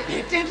কিসের রে?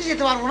 হেঁটে হেঁটে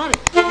যেতে পারবো না রে।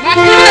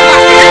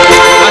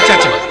 আচ্ছা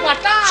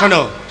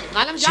শোনো,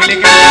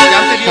 ছেলেকে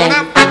জানতে দিও না।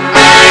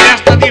 এই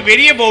রাস্তা দিয়ে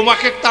বেরিয়ে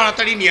বৌমাকে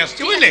তাড়াতাড়ি নিয়ে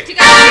আসছি, বুঝলে?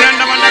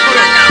 রান্না বান্না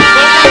করো।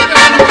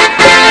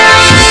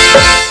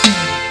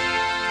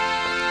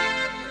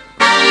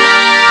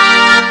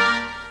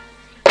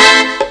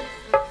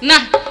 না,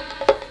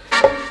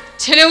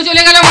 ছেলেও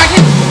চলে গেল মাঠে,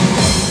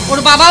 ওর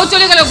বাবাও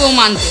চলে গেল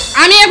বৌমা আনতে।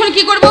 আমি এখন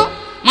কি করব?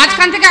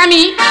 মাঝখান থেকে আমি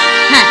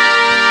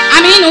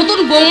নতুন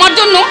বৌমার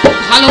জন্য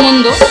ভালো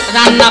মন্দ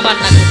রান্না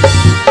বান্না করব।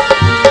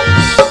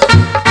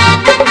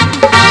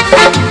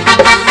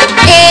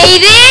 এই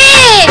রে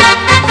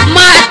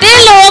মাঠে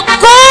লোক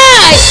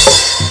কই?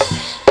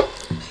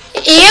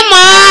 এ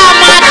মা,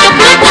 মাঠ তো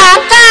পুরো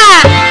ফাঁকা।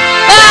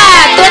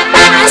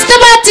 তোর আসতে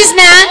পারছিস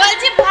না?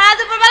 বলছি ভরা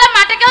দুপুরবেলা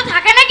মাঠে কেউ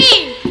থাকে নাকি?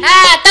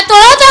 হ্যাঁ, তা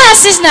তোরাও তো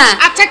আসছিস না।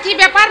 আচ্ছা কি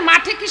ব্যাপার,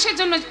 মাঠে কিসের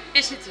জন্য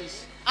এসেছিস?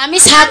 আমি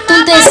শাক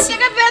তুলতে এসেছি।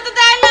 বেরোতে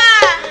দেয় না।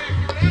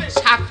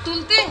 শাক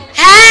তুলতে?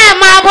 হ্যাঁ,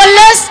 মা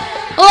বললো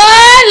ও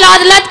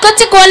লদ লদ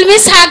করছে কলমি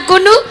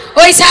শাকগুলো,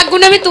 ওই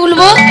শাকগুলো আমি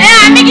তুলবো।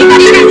 আমি কি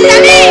করি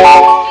জানি?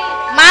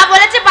 মা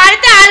বলেছে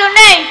বাড়িতে আলু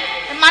নেই,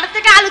 মাঠ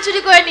থেকে আলু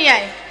চুরি করে নিয়ে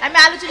আয়। আমি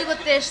আলু চুরি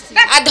করতে এসেছি।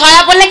 আর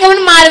ধরা পড়লে কেমন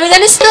মারবে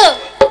জানিস তো?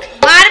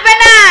 মারবে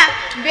না,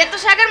 বেতো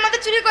শাকের মধ্যে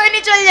চুরি করে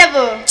নিয়ে চলে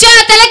যাবো। চল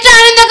তাহলে একটু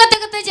আনন্দ করতে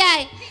করতে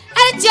যাই।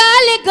 আরে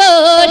চল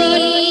গরি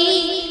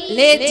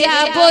লে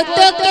যাবো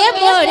তোকে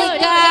মোর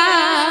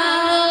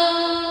গাঁও।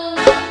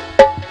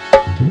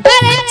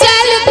 আরে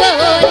চল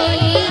গরি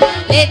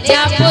লে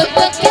যাবো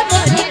তোকে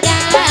মোর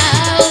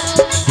গাঁও।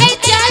 এই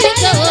চল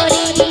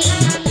গরি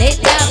লে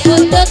যাবো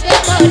তোকে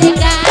মোর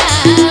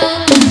গাঁও।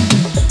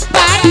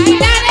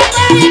 পাটনারে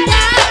মোর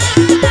গাঁও,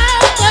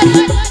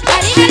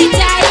 হারি হারি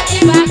যাই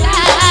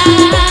বাগান।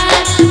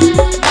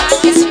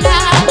 মাকে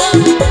শুনাবো,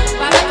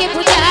 বাবাকে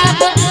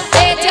বুঝাবো,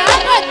 লে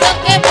যাবো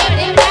তোকে মোর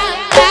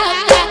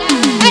গাঁও।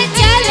 এই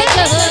চল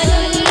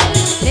গরি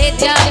লে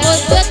যাবো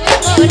তোকে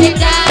মোর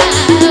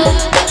গাঁও।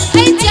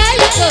 এই চল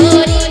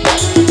গরি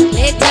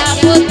লে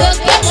যাবো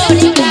তোকে মোর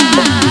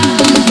গাঁও।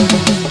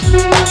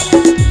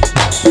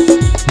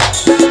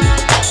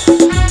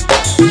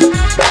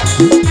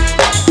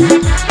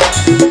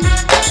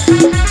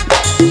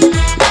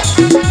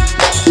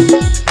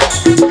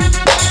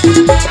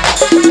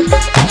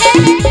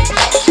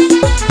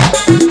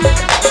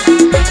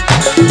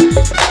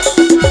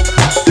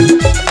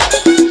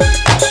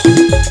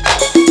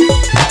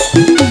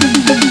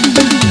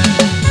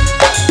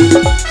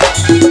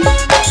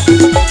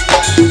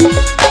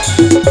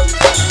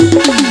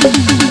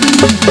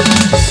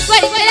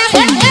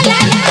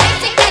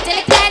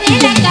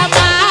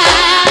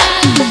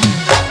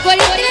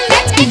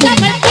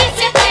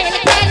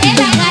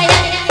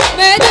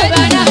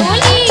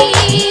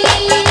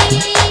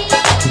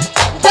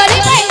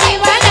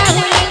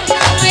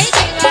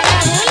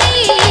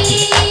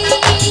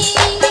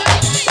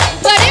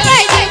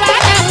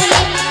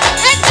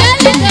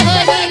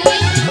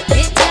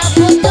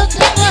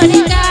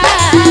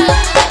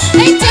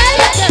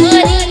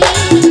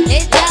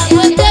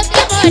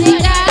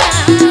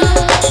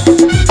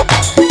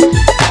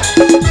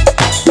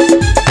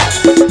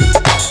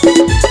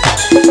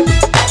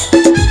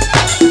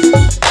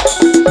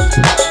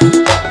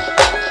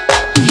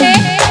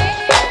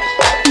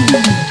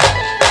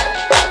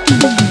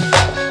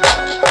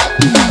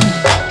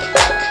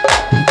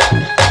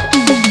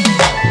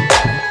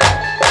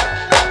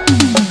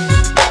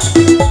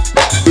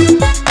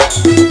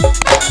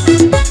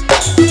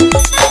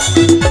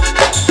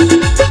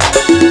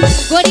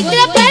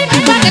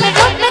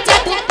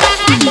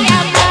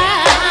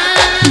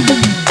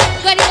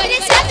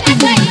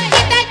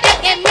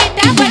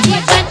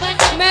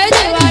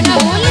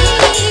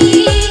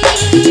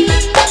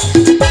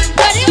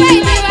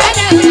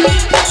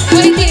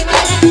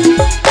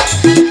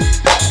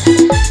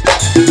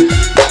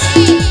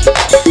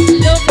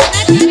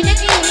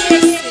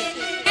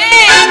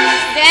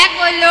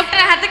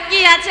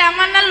 আছে,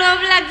 আমার না লোভ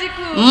লাগছে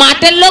খুব।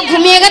 মাঠের লোক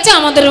ঘুমিয়ে গেছে,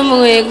 আমাদের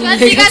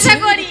জিজ্ঞাসা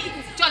করি।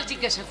 চল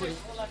জিজ্ঞাসা করি।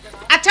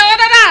 আচ্ছা ও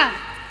দাদা,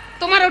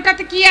 তোমার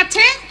ওটাতে কি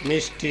আছে?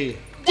 মিষ্টি।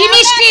 কি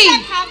মিষ্টি?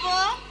 খাবো।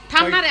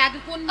 থাম না রে, আগে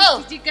কোন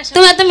মিষ্টি জিজ্ঞাসা।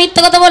 তুমি এত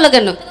মিথ্যা কথা বলো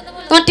কেন?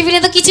 তোমার টিফিনে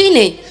তো কিছুই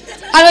নেই,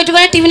 আর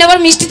ওইটুখানে টিফিনে আবার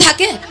মিষ্টি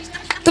থাকে।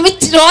 তুমি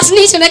রস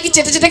নিয়েছো নাকি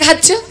চেটে চেটে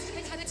খাচ্ছ?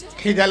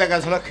 খিদা লাগা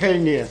ছিল, খেয়ে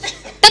নিয়ে।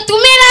 তা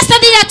তুমি এই রাস্তা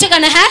দিয়ে যাচ্ছ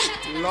কেন? হ্যাঁ,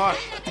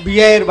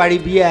 বিয়ের বাড়ি,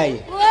 বিয়াই।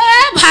 ও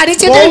ভারী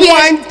চেটের বিয়ে।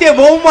 আনতে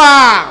বৌমা।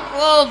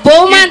 ও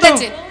বৌমা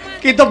আনতেছে।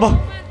 কিন্তু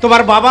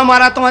তোমার বাবা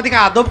মারা তোমাদেরকে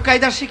আদব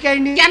কায়দা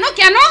শিখায়নি? কেন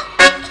কেন?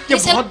 যে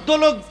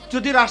ভদ্রলোক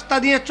যদি রাস্তা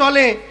দিয়ে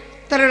চলে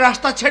তাহলে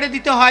রাস্তা ছেড়ে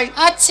দিতে হয়।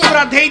 আচ্ছা,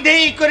 তোমরা ধেই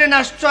ধেই করে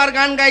নাচছো আর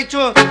গান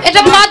গাইছো।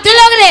 এটা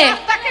ভদ্রলোক রে।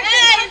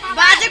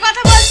 বাজে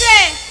কথা বলছে।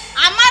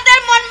 আমাদের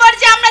মন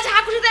মর্জি আমরা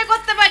যা খুশি তাই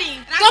করতে পারি।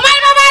 তোমার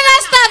বাবার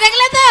রাস্তা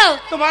দেখলে তো?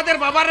 তোমাদের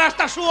বাবার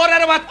রাস্তা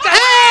শুয়োরের বাচ্চা।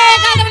 এই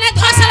গালে মানে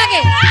ধসা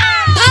লাগে।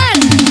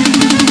 ধর।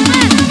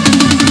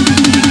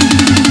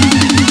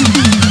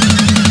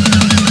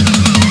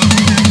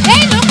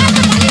 এই লোকা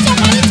তো পালিচা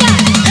পালিচা।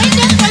 এই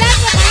যে চলে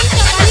আসবে পালিচা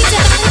পালিচা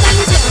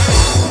পালিচা।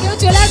 কেউ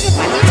চলে আসবে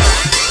পালিচা।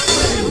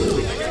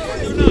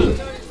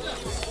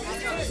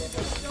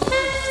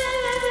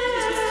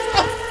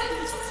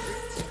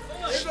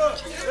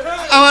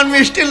 আমার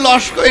মিষ্টি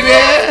লস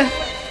কইরে।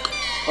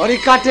 ওরে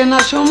কাটে না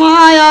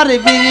সময় আর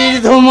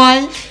বিড়ির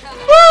ধোমায়,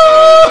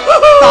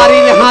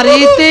 তারিল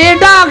হাড়িতে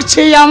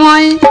ডাকছে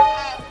আমায়,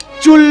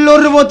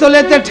 চুল্লুর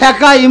বোতলেতে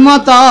ঠেকাই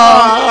মাথা,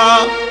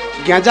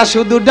 গেঁজা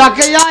শুধু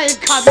ডাকে আয়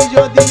খাবি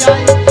যদি আয়।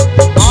 আয়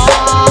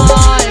খাবি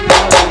আয়।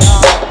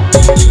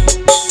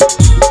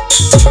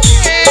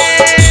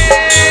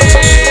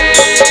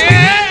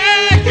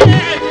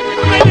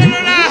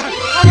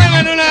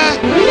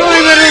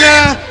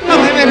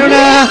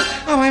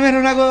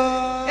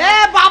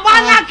 এ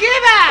বাবা নাকি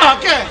বে?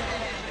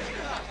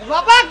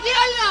 বাবা কি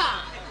হইলো?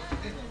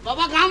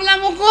 বাবা গামলা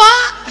মুখ।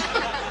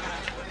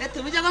 এ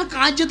তুমি যখন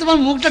কাঁদছো তোমার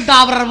মুখটা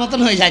ডাবরার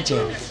মতন হয়ে যাচ্ছে।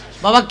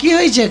 বাবা কি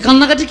হয়েছে?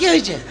 কান্নাকাটি কি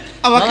হয়েছে?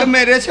 আমাকে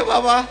মেরেছে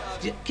বাবা।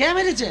 কে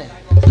মেরেছে?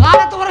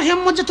 কারা তোমার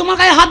হিম্মত যে তোমার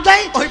গায়ে হাত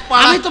দেয়? ওই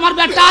পাড়া- আমি তোমার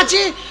ব্যাটটা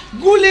আছি,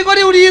 গুলি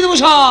করে উড়িয়ে দেবো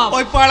সব।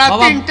 ওই পাড়া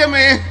বাবা- তিনটে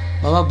মেয়ে।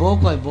 বাবা বউ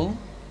কয়? বউ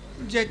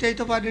যেতেই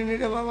তো পারিনি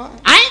রে বাবা।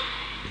 আই,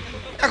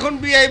 এখন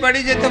বিয়ে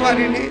বাড়ি যেতে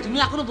পারিনি। তুমি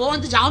এখনো বউ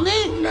আনতে যাওনি?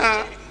 না।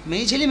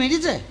 মেয়ে ছেলে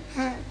মেরেছে?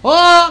 হ্যাঁ। ও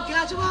কে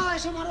আছো গো?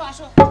 এসো মারো,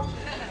 আসো।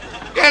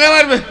 কেন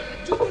মারবে?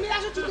 চুপ নিয়ে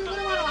আসো, চুপ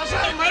করে মারো,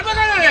 আসো। মারবে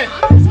কেন রে?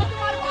 আসো,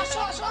 মারো, আসো,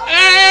 আসো।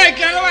 এই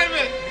কেন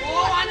মারবে? ও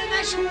আনে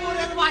না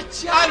শুয়োরের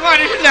বাচ্চা। আর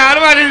মারিস না,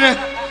 আর মারিস না।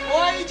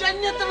 ওই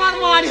জন্য তোমার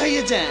মারি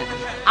হয়েছে।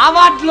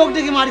 আবার লোক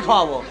ডেকে মারি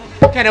খাওয়াবো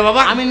কেন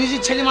বাবা? আমি নিজের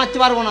ছেলে মারতে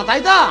পারবো না,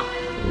 তাই তো?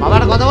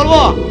 বাবার কথা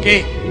বলবো?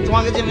 কে?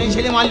 তোমাকে যে মেয়ে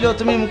ছেলে মারলো,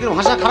 তুমি মুখের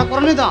ভাষা খারাপ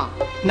করোনি তো?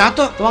 না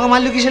তো। তোমাকে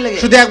মারলো কিসে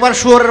লেগে? শুধু একবার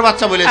শুয়োরের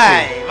বাচ্চা বলেছে।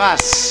 এই,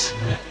 বাস।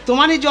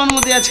 তোমারই জন্ম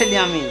দেওয়া ছেলে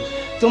আমি।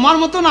 তোমার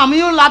মতন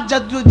আমিও লাত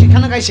জাতীয়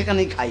যেখানে খাই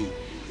সেখানেই খাই।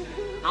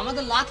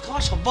 আমাদের লাত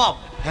খাওয়া স্বভাব।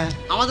 হ্যাঁ।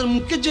 আমাদের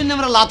মুখের জন্য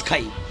আমরা লাত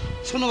খাই।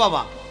 শোনো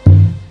বাবা,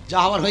 যা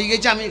হবার হয়ে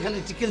গেছে, আমি এখানে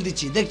টিকেল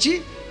দিচ্ছি, দেখছি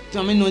তো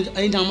আমি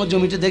এই না আমার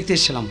জমিটা দেখতে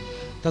এসেছিলাম।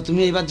 তা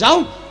তুমি এইবার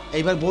যাও,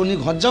 এইবার বউ নিয়ে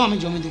ঘর যাও, আমি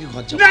জমি দিকে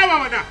ঘর যাও। না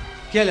বাবা না।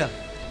 কে হলো?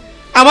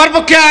 আমার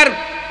পক্ষে আর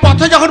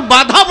পথে যখন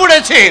বাধা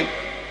পড়েছে,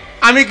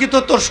 আমি কি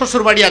তো তোর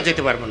শ্বশুর বাড়ি আর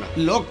যেতে পারবো না।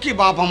 লক্ষ্মী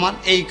বাপ আমার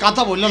এই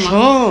কথা বললো না।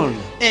 শোন,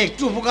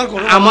 একটু উপকার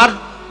করো। আমার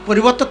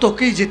পরিবর্তে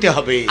তোকেই যেতে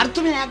হবে। আর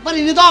তুমি একবার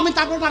এনে দাও, আমি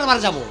তারপর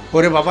বারবার যাবো।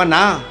 ওরে বাবা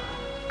না,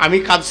 আমি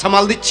কাজ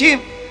সামাল দিচ্ছি,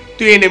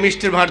 তুই এনে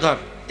মিষ্টির ভাড় ধর।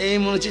 এই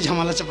মনে হচ্ছে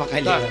ঝামেলা চাপা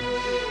খাইলে।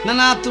 না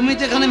না, তুমি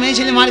তো এখানে মেয়ে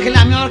ছেলে মার খেলে,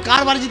 আমি আমার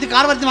কার বাড়ি যেতে,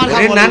 কার বাড়িতে মার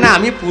আরে খাবো? না না,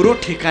 আমি পুরো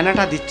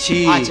ঠিকানাটা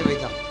দিচ্ছি। আচ্ছা ভাই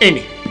দাও। এনে।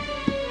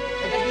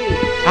 এটা কি?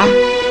 হ্যাঁ,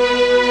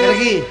 এটা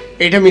কি?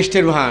 এটা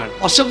মিষ্টির ভাড়।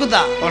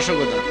 অসভ্যতা।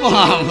 অসংখ্য।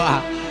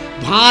 বাবা,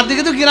 ভাঁড়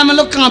দেখে তো গ্রামের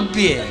লোক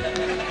কাঁপবে।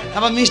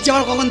 তারপর মিষ্টি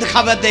আবার কখন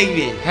খাবার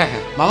দেখবে। হ্যাঁ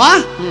হ্যাঁ।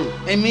 বাবা,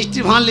 এই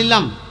মিষ্টি ভাঁড়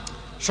নিলাম।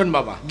 শোন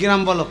বাবা,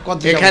 গ্রাম বলো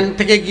কত? এখান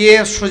থেকে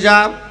গিয়ে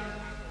সোজা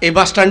এই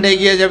বাস স্ট্যান্ডে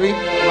এগিয়ে যাবি,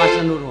 বাস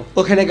স্ট্যান্ড উঠবো।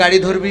 ওখানে গাড়ি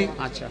ধরবি,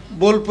 আচ্ছা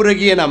বোলপুরে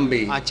গিয়ে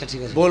নামবি। আচ্ছা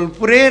ঠিক আছে।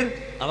 বোলপুরের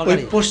আবার ওই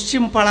গাড়ি?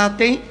 পশ্চিম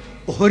পাড়াতেই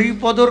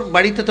হরিপদর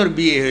বাড়িতে তোর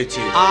বিয়ে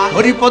হয়েছে, আর?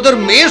 হরিপদর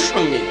মেয়ের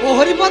সঙ্গে। ও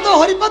হরিপদ,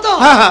 হরিপদ।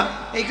 হ্যাঁ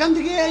হ্যাঁ। এইখান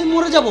থেকে এই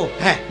মোড়ে যাবো।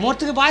 হ্যাঁ। মোড়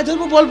থেকে বাই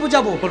ধরবো, বোলপুর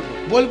যাবো। বোলপুর।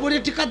 বোলপুরে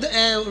টিকা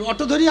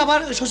অটো ধরি,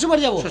 আবার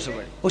শ্বশুরবাড়ি যাবো।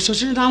 শ্বশুরবাড়ি। ও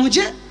শ্বশুরের নাম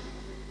হচ্ছে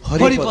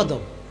হরিপদ। হরিপদ।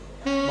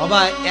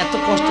 বাবা, এত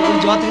কষ্ট করে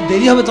যাওয়া থেকে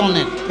দেরি হবে তো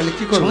অনেক। তাহলে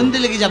কি করবো? সন্ধে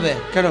লেগে যাবে।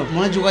 কেন?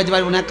 মনে যোগাইতে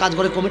পারবো না। এক কাজ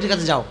করে কমিটির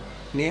কাছে যাও,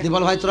 নিয়ে? দিয়ে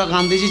বল ভাই তোরা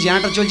গান দিয়েছি,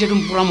 জেনাটা চলছে, একটু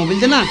পুরা মোবিল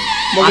দে না।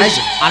 মোবিল?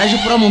 আড়াইশো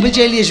পুরা মোবিল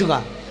চাইলি এসো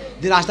গা,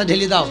 দিয়ে রাস্তা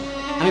ঢেলে দাও।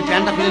 আমি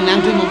প্যান্টটা খুলে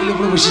ন্যাং তুই মোবিলের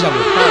উপরে বসে যাবো।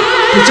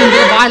 পিছন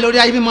থেকে বাই লড়ে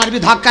আসবি, মারবি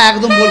ধাক্কা,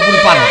 একদম বোলপুর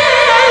পার।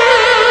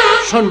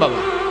 শোন বাবা,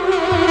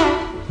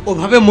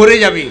 ওভাবে মরে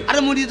যাবি। আরে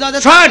মরিয়ে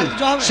দাও। শোন,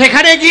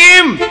 সেখানে গিয়ে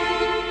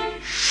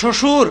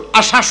শ্বশুর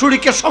আর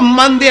শাশুড়িকে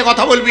সম্মান দিয়ে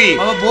কথা বলবি।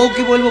 বাবা বউ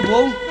কি বলবো?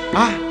 বউ,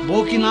 হ্যাঁ,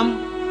 বউ কি নাম?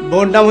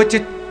 বোন নাম হচ্ছে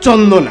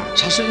চন্দনা,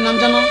 শাশুড়ির নাম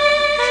জানো?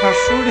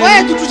 শাশুড়ি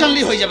ওই দুটো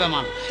জানলেই হয়ে যাবে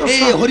আমার। তো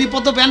এই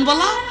হরিপদ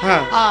ব্যানবালা,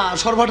 হ্যাঁ। আর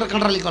সরবটা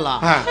কাঁঠালি কলা,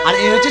 হ্যাঁ। আর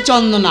এই হচ্ছে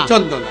চন্দনা।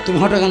 চন্দনা। তুমি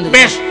হটো এখান থেকে।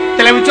 বেশ,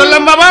 তাহলে আমি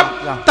চললাম বাবা।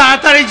 যাও।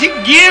 তাড়াতাড়ি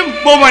গিয়ে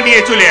বোমা নিয়ে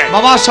চলে আয়।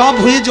 বাবা সব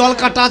হয়ে জল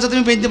কাটা আছে,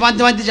 তুমি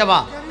বাঁধতে বাঁধতে যাবা।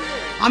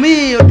 আমি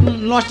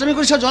নষ্টমী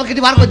করে সব জল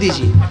কেটে বার করে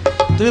দিয়েছি,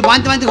 তুমি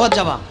বাঁধতে বাঁধতে ঘর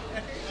যাবা।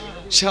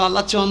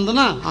 শালা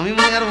চন্দনা, আমি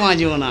মনে আর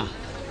বাঁচবো না।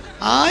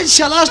 আজ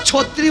শালা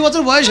 36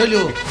 বছর বয়স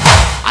হলো,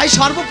 আজ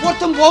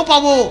সর্বপ্রথম বউ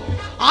পাবো।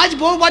 আজ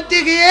বউ বাঁধতে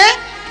গিয়ে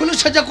ফুলের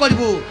সজ্জা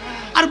করবো,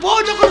 আর বউ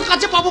যখন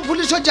কাছে পাবো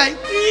ফুলের সজ্জায়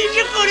কি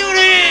যে করি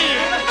রে।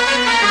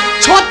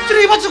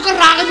 36 বছর করে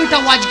রাগ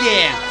মিটাবো আজকে।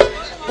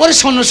 ওরে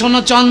শোনো শোনো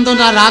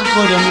চন্দনা, রাগ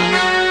করো না,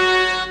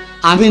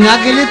 আমি না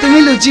গেলে তুমি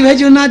লুচি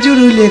ভেজো না,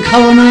 জুড়ুলে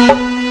খাও না।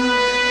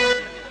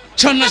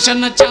 শোনো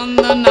শোনো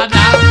চন্দনা,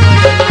 রাগ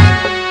করো না,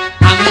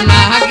 আমি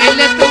না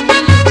গেলে তুমি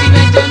লুচি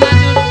ভেজো না,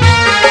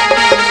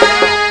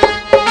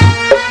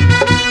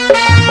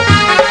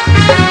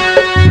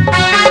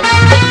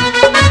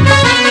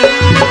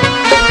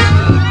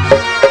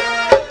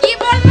 কি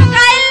বলবো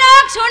গায়ের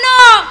লোক? শোনো,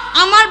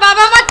 আমার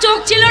বাবা আমার চোখ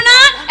ছিল না,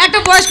 একটা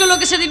বয়স্ক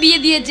লোকের সাথে বিয়ে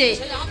দিয়েছে।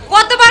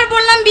 কতবার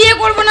বললাম বিয়ে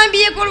করব না,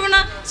 বিয়ে করব না,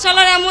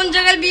 শালার এমন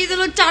জায়গায় বিয়ে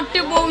দিল, 4টে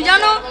বউ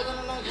জানো,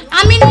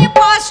 আমি নিয়ে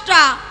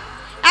 5টা।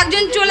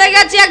 একজন চলে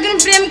গেছে, একজন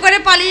প্রেম করে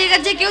পালিয়ে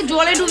গেছে, কেউ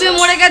জলে ডুবে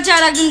মরে গেছে,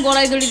 আর একজন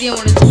গলায় দড়ি দিয়ে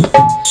মরেছে।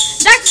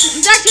 দেখ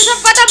দেখ, সেসব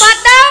কথা বাদ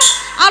দাও।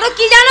 আরো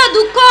কি জানো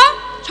দুঃখ?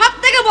 সব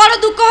থেকে বড়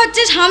দুঃখ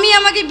হচ্ছে স্বামী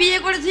আমাকে বিয়ে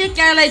করে দিয়ে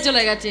কেরালায়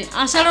চলে গেছে,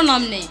 আসারও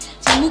নাম নেই।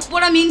 সে মুখ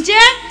পোড়া মিনছে।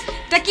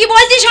 তা কি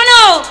বলছি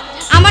শোনো,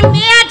 আমার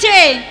মেয়ে আছে,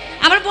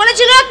 আমার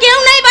বলেছিল কেউ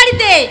নাই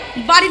বাড়িতে,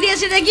 বাড়িতে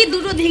এসে দেখি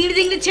 2টো ধিংড়ি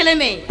ধিংড়ি ছেলে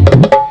মেয়ে।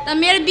 তা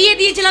মেয়ের বিয়ে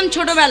দিয়েছিলাম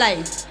ছোটবেলায়,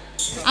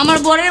 আমার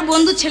বরের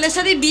বন্ধু ছেলের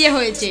সাথে বিয়ে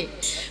হয়েছে।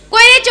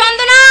 কই রে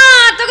চন্দনা,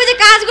 তোকে যে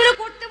কাজগুলো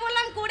করতে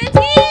বললাম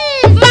করেছি?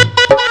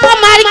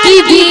 আমার কি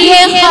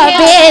বিয়ে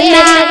হবে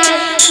না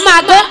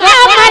মাগো,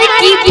 আমার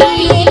কি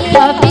বিয়ে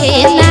হবে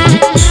না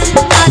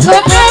মাগো,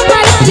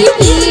 আমার কি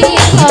বিয়ে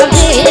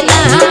হবে না।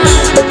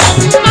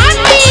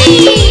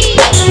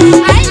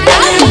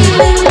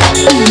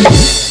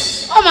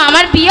 ও মা,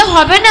 আমার বিয়ে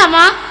হবে না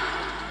মা।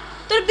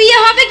 তোর বিয়ে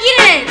হবে কি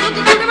রে? তোর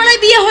তো ছোটবেলায়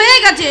বিয়ে হয়ে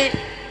গেছে।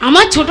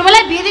 আমার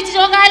ছোটবেলায় বিয়ে দিয়েছে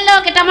জগায়ের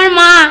লোক, এটা আমার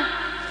মা,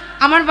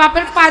 আমার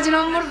বাপের 5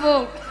 নম্বর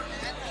বউ।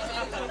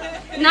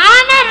 না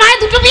না, মায়ের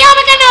 2টো বিয়ে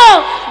হবে কেন?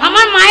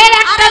 আমার মায়ের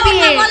একটা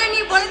বিয়ে। বলেনি,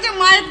 বলেছে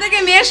মায়ের থেকে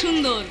মেয়ে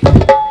সুন্দর।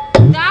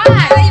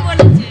 তাই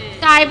বলেছে?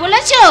 তাই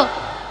বলেছো?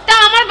 তা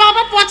আমার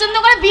বাবা পছন্দ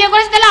করে বিয়ে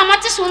করেছে, তাহলে আমার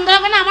চেয়ে সুন্দর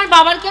হবে না? আমার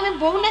বাবার কি আমি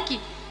বউ নাকি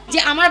যে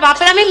আমার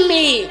বাপের আমি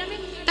মেয়ে?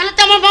 তাহলে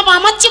তো আমার বাবা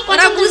আমার চেয়ে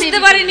পছন্দ। বুঝতে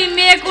পারিনি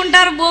মেয়ে কোনটা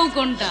আর বউ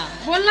কোনটা।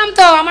 বললাম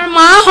তো আমার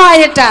মা হয়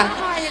এটা,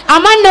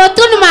 আমার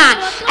নতুন মা।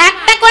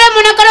 একটা করে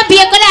মনে করো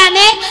বিয়ে করে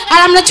আনে, আর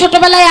আমরা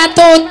ছোটবেলায় এত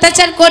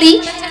অত্যাচার করি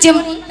যে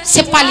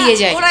সে পালিয়ে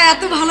যায়। ওরা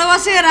এত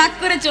ভালোবাসে, রাগ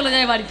করে চলে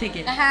যায় বাড়ি থেকে।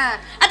 হ্যাঁ,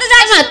 আচ্ছা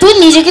যাই মা, তুই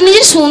নিজেকে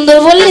নিজে সুন্দর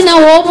বললি না,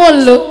 ও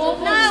বললো।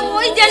 না,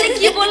 ওই জানি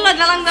কি বললো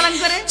দালাং দালাং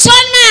করে।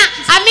 শোন মা,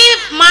 আমি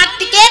মাঠ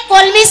থেকে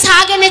কলমি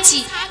শাক এনেছি,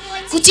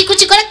 কুচি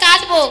কুচি করে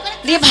কাটবো,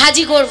 দিয়ে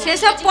ভাজি করবো।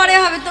 সেসব পরে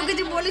হবে, তোকে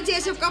যে বলেছি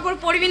এসব কাপড়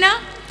পরবি না।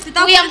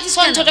 তুই আমাকে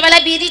শোন,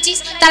 ছোটবেলায় বিয়ে দিয়েছিস,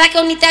 তারা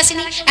কেউ নিতে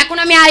আসেনি, এখন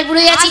আমি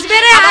আইবুড়োই আছি, আসবে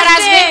রে, আবার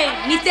আসবে,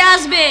 নিতে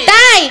আসবে।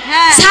 তাই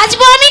হ্যাঁ।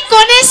 সাজবো আমি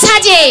কোণের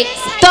সাজে,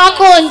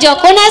 তখন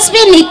যখন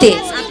আসবে নিতে।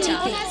 আচ্ছা,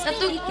 তা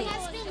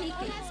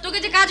তোকে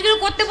যে কাজগুলো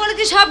করতে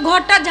বলেছি সব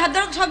ঘরটা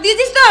ঝাড় সব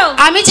দিয়েছিস তো?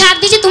 আমি ঝাড়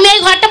দিচ্ছি, তুমি এই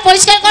ঘরটা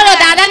পরিষ্কার করো,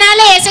 দাদা না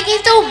হলে এসে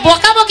কিন্তু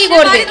বকাবকি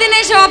করবে। বাড়িতে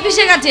নেই, সে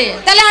অফিসে গেছে।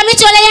 তাহলে আমি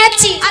চলে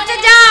যাচ্ছি। আচ্ছা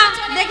যা,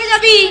 দেখে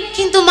যাবি।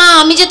 কিন্তু মা,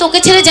 আমি যে তোকে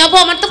ছেড়ে যাব,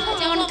 আমার তো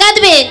মন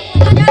কাঁদবে।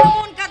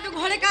 মন কাঁদবে,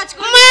 ঘরে কাজ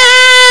কর। মা,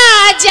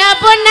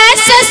 যাব না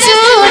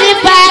শ্বশুর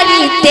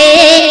বাড়িতে,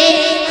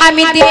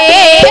 আমি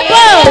দেব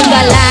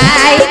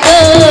গলায়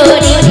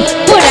দড়ি,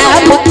 পুরা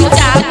মুখ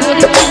চাপুর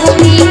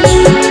চুরি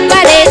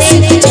করে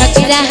শুধু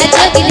ঝগড়া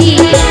ঝগড়ি,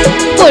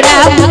 পুরা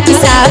মুখ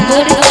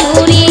চাপুর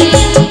চুরি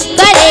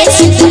করে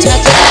শুধু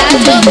ঝগড়া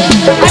ঝগড়ি।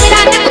 আমি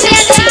রান্না করতে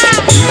যাচ্ছি।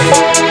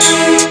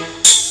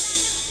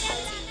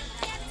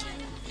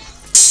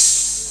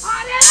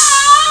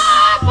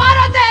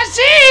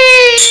 পরদেশি,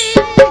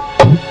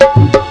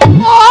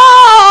 ও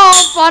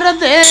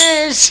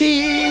পরদেশি,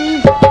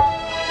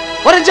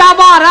 ওরে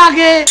যাবার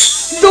আগে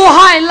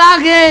দোহাই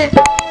লাগে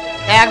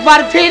একবার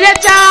ফিরে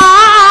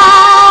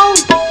যাও,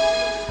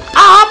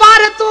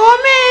 আবার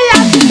তুমি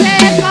আসবে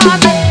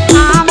কবে,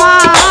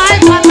 আমায়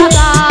কথা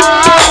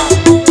দাও,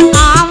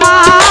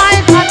 আমায়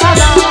কথা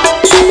দাও,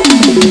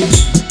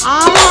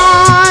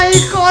 আমায়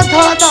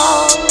কথা দাও।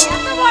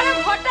 এত বড়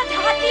ঘরটা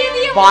ঝাড় দিয়ে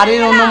দিয়ে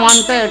বাড়ির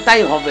অনুমানটা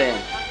এটাই হবে।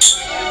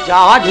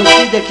 যাওয়া ঢুকি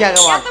দেখি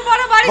একবার। এত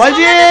বড় বাড়ি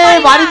বলছি সামলাতে পারি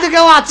না। বাড়িতে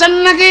কেউ আছেন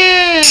নাকি?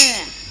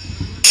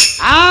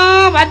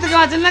 বাড়িতে কেউ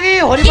আছেন নাকি?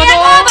 হরিপদ, কে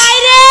গো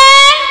বাইরে?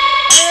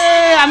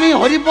 আমি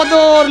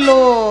হরিপদর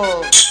লোক।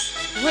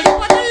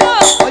 হরিপদর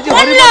লোক? বলছি কোন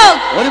হরিপদ, লোক?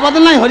 হরিপদ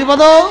নাই,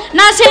 হরিপদ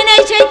না, সেই নেই,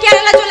 সেই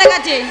কেরালা চলে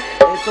গেছে।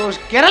 এ তো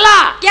কেরালা।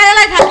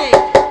 কেরালায় থাকে।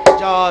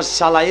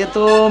 শালা, এ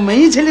তো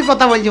মেয়ে ছেলে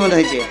কথা বলছি মনে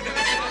হয়েছে।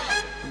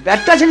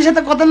 ব্যাটটা ছেলের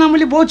সাথে কথা না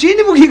বলি বউ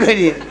চিনি বুকি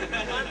করি।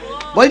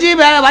 বলছি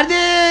বাড়িতে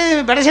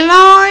বেটা ছেলে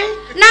নয়?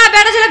 না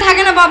বেটা ছেলে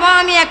থাকে না বাবা,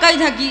 আমি একাই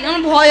থাকি,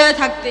 আমার ভয় হয়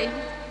থাকতে।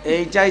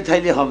 এইটাই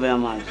থাইলে হবে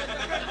আমার,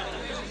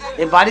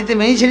 এই বাড়িতে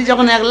মেয়ে ছেলে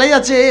যখন একলাই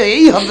আছে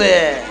এই হবে।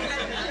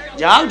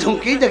 যাও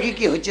ঢুকি দেখি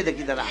কি হচ্ছে,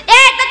 দেখি দাঁড়া।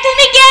 তা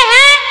তুমি কে?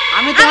 হ্যাঁ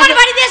আমি আমার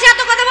বাড়িতে এসে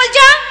এত কথা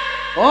বলছো?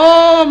 ও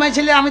মেয়ে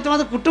ছেলে, আমি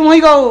তোমাদের কুটুম হই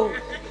গো।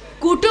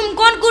 কুটুম?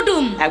 কোন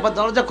কুটুম? একবার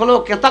দরজা খোলো,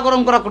 কেতা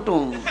গরম করা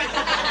কুটুম।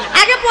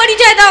 আগে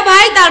পরিচয় দাও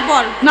ভাই,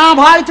 তারপর। না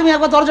ভাই, তুমি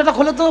একবার দরজাটা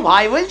খোলো তো।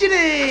 ভাই বলছি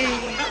রে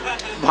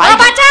ভাই।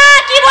 বাচ্চা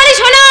কি বলিস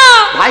শোনো।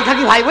 ভাই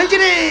থাকি ভাই বলছি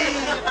রে।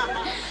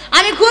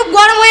 আমি খুব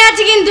গরম হয়ে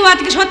আছি কিন্তু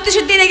আজকে, সত্যি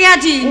সত্যি রেগে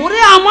আছি। ওরে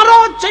আমারও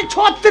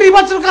 36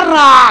 বছরকার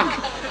রাগ,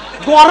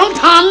 গরম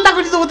ঠান্ডা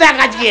করে দেবো দেখ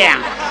আজকে।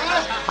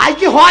 আজ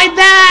কি হয়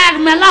দেখ,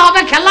 মেলা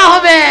হবে, খেলা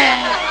হবে,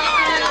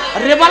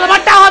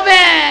 রেভলভারটা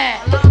হবে,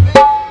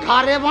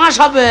 ঘরে বাঁশ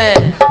হবে।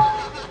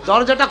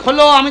 দরজাটা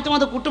খোলো, আমি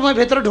তোমাদের কুটুমের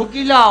ভেতরে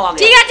ঢুকিলাম।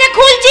 ঠিক আছে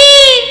খুলছি।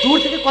 দূর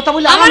থেকে কথা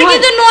বলে আমার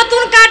কিন্তু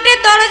নতুন কাঠের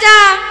দরজা।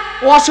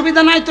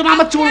 অসুবিধা নাই, তুমি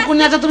আমার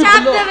চুলকুনি আছে, তুমি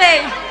খুলো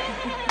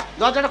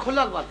দরজাটা, খোলো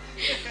একবার।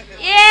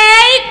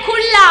 এই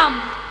খুললাম।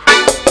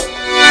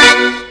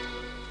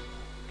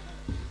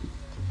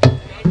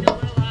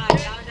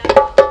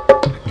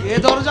 এ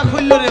দরজা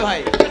খুললো রে ভাই,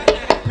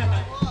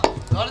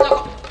 দরজা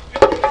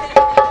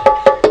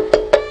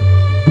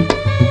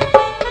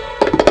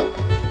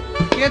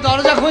কে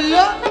দরজা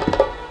খুললো?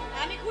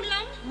 আমি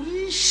খুললাম।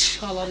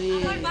 শালা রে,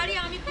 আমার বাড়ি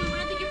আমি খুলবো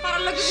না, দেখি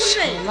পাড়ার লোকে খুলবে।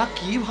 শালা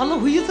কি ভালো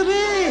হয়েছে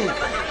রে,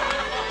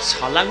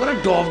 শালা করে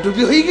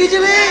ডবডুবি হয়ে গেছে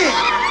রে।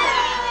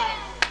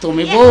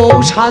 তুমি বউ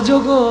সাজো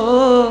গো,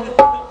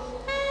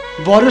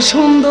 বড়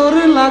সুন্দর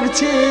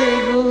লাগছে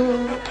গো।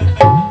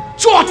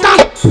 চটান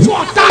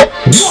চটান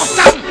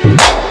চটান,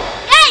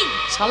 এই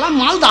শালা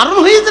মাল দারুণ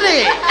হয়েছে রে।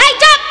 এই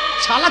চুপ।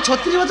 শালা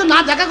 36 বছর না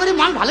দেখা করে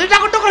মাল ভালোই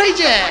টাকর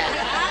হয়েছে।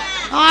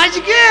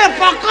 আজকে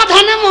পাকা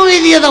ধানে মই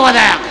দিয়ে দেবো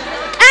দেখ।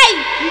 এই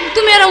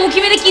তুমি এর মুখি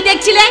মেরে কি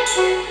দেখছিলে?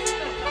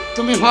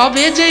 তুমি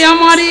হবে যে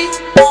আমারই,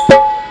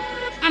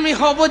 আমি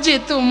হব যে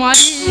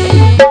তোমারই,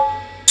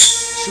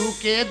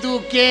 সুখে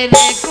দুঃখে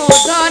রেখো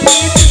ধরে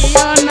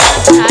দিও না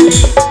ছাড়ে,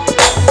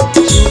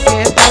 সুখে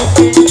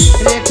দুঃখে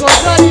রেখো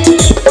ধরে।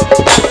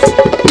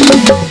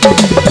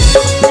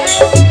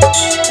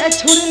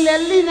 ছুরি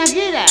লেলি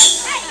নাকি রে?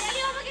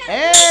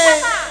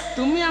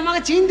 তুমি আমাকে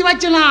চিনতে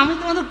পারছো না, আমি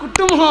তোমাদের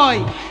কুটুম হই।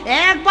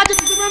 একবার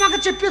যদি তুমি আমাকে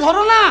চেপে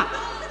ধরো না,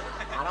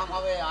 আরাম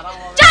হবে, আরাম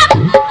হবে।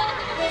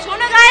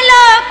 শোনো গায়ের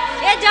লোক,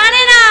 এ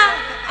জানে না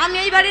আমি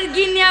এই বাড়ির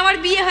গিন্নি, আমার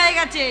বিয়ে হয়ে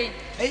গেছে।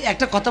 এই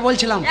একটা কথা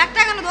বলছিলাম।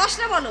 একটা কেন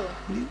 10টা বলো,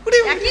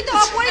 একই তো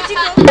অপরিচিত।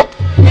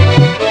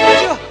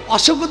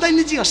 অসভ্যতাই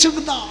নিচ্ছি,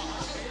 অসভ্যতা।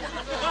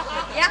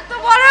 এত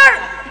বড়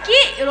কি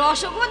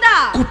রসগোদা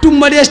কুটুম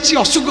বাড়ি আসছি,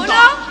 অসভ্যতা।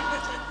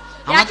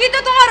 একই তো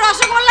তোমার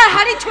রসগোল্লার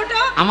হাড়ি ছোট।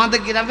 আমাদের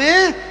গ্রামে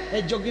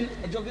এই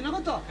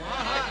যোগীনগর তো,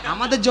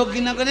 আমাদের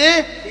যোগীনগরে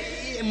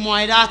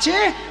ময়রা আছে,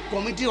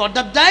 কমিটি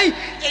অর্ডার দেয়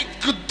এই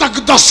গুদ্দা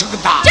গুদ্দা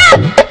রসগোল্লা।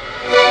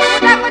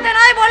 ওটা কথা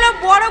নয়, বলো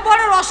বড়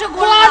বড়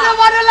রসগোল্লা। বড়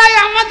বড় লাই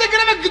আমাদের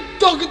গ্রামে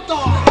গুদ্দা গুদ্দা।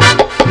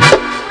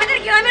 আমাদের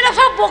গ্রামের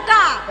সব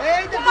বোকা।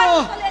 এই দেখো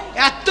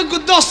এত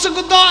গুদ্দা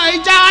রসগোল্লা, এই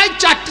যায়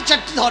চারটি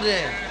চারটি ধরে।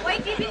 ওই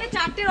টিফিনে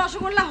 4টে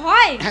রসগোল্লা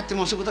হয়? হ্যাঁ, তুমি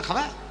রসগোল্লা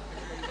খাবে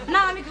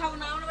না? আমি খাবো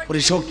না।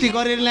 ওরে শক্তি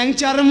করে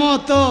ল্যাংচার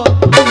মতো,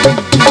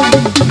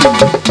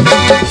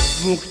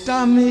 মুখটা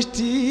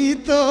মিষ্টি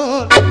তো,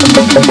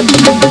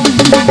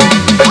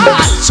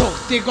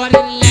 শক্তি করে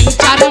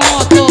ল্যাংচার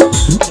মতো,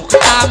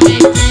 মুখটা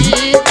মিষ্টি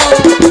তো,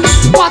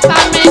 কথা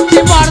মিষ্টি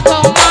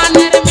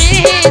বর্ধমানের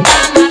মেয়ে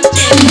জানার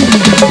ছেলে।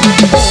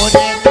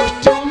 ওরে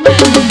দুষ্টু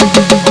মেয়ে,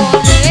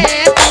 ওরে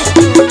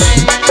দুষ্টু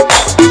মেয়ে,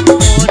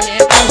 ওরে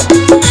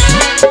দুষ্টু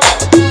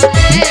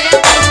মেয়ে,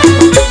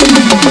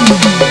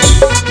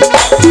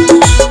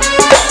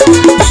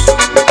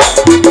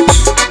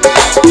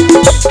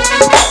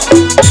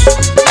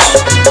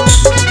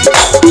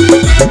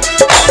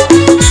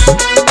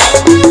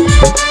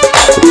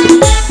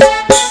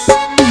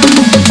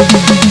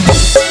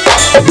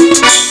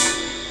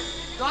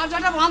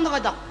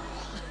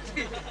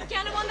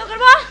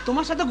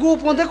 তোমার সাথে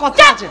গোপনে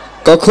কথা আছে।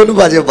 কখন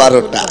বাজে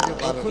 12টা?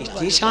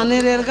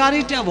 কিষানের এর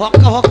গাড়িটা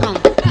ভক্কা ভক্কা।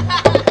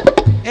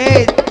 এই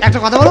একটা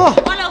কথা বলবো,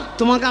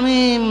 তোমাকে আমি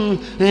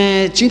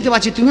চিনতে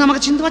পারছি, তুমি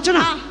আমাকে চিনতে পারছো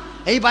না?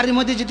 এই বাড়ির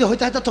মধ্যে যদি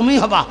হইতে হয় তো তুমিই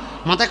হবা।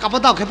 মাথায়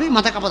কাপড় দাও, খেপি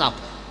মাথায় কাপড় দাও।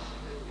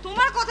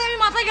 তোমার কথা আমি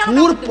মাথায় কেন?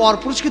 ওর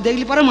পরপুরুষকে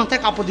দেখলি পরে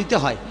মাথায় কাপড় দিতে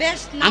হয়। বেশ,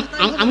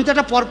 আমি তো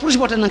একটা পরপুরুষ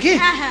বটে নাকি?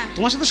 হ্যাঁ, হ্যাঁ।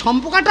 তোমার সাথে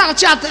সম্পর্কটা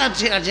আছে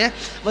ঠিক আছে।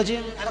 বলছি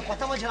একটা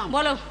কথা বলছিলাম।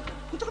 বলো।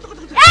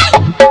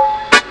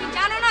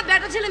 জানো না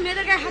বেটা ছেলে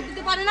মেয়েদের গায়ে হাত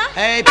দিতে পারে না?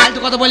 এই ফালতু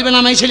কথা বলবে না,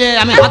 আমি ছেলে,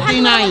 আমি হাত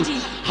দিই নাই।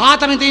 হাত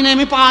আমি দিই নাই,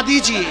 আমি পা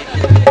দিয়েছি।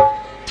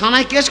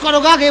 থানায় কেস করো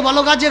গা, গে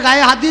বলো গা যে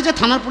গায়ে হাত দিয়েছে।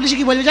 থানার পুলিশে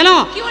কি বলবে জানো?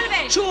 কি বলবে?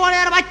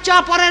 শুয়োরের বাচ্চা,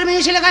 পরের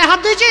মেয়ে ছেলে গায়ে হাত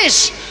দিয়েছিস,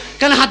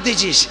 কেন হাত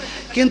দিয়েছিস?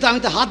 কিন্তু আমি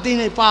তো হাত দিই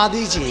নাই, পা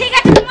দিয়েছি। ঠিক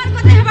আছে, তোমার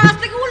কথা হবে, আজ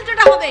থেকে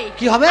উল্টোটা হবে।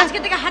 কি হবে? আজকে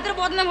থেকে হাতের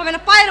বদনাম হবে না,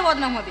 পায়ের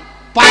বদনাম হবে।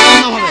 পায়ের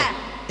বদনাম হবে? হ্যাঁ।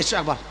 এসো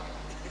একবার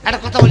একটা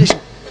কথা বলিস।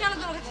 কেন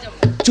তোমার কাছে যাবো?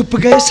 चुप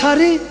गए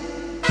सारे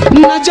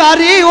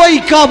नजारे वही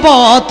का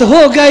बात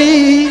हो गई।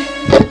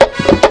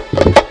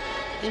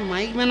 এই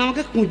মাইক ম্যান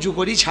আমাকে কুঁজু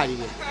করি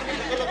ছাড়িবে।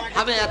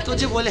 আবে এত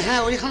যে বলে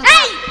হ্যাঁ ওইখানে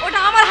এই ওটা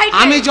আমার হাইট।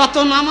 আমি যত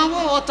নামাবো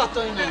ও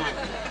ততই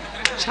নামাবো।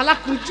 শালা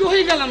কুচু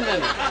হয়ে গেলাম রে।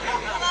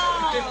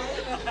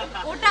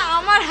 ওটা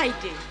আমার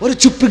হাইটে। और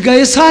चुप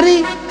गए सारे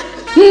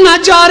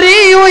नजारे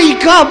वही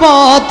का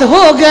बात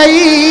हो गई।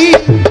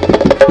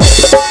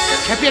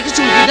 हैप्पी একটা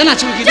চুলকি দে না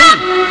চুলকি দে।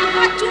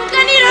 আমার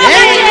চুলকানি রোগ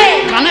আছে।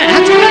 কানে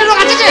হ্যাঁ চুলকানি রোগ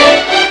আছে যে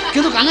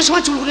কিন্তু গানের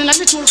সময় চুলকুনি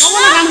লাগবে চুল খাবো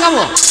না গান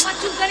গাবো। আমার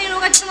চুলকানি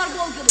রোগ আছে তোমার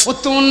বউকে বলো। ओ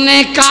तूने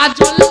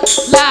काजल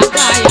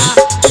लगाया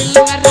दिल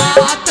में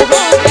रात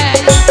हो गई।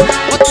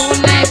 ओ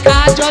तूने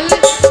काजल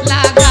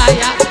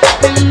लगाया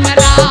दिल में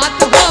रात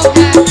हो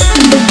गई।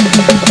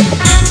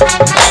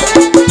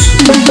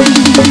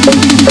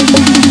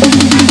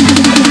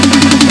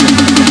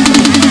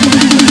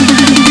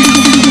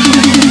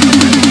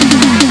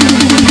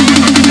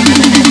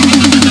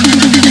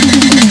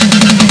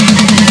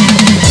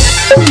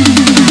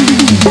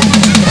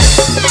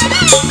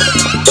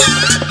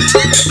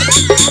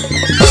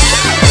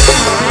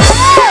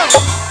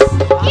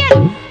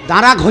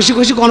 দাঁড়া ঘষি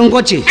ঘষি গরম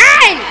করছি।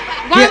 এই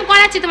গরম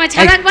করাচ্ছি তোমার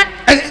ছাড়া একবার।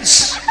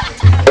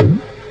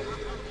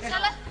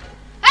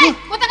 এই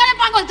কোথাকার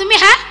পাগল তুমি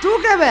হ্যাঁ? তুই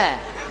কেবে?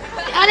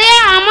 আরে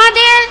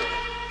আমাদের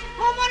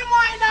আমার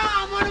ময়না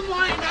আমার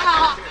ময়না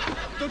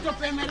দুটো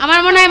প্রেমের আমার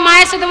মনে হয়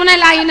মায়ের সাথে মনে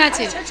হয় লাইন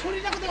আছে।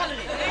 ছুরিটা কোথায় গেল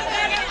রে?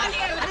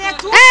 আরে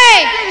তুই এই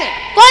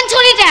কোন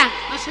ছুরিটা?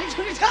 সেই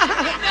ছুরিটা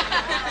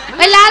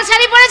ওই লাল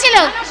শাড়ি পরেছিল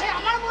সে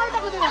আমার মালটা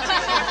কোথায়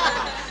গেল?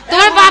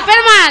 তোমার বাপের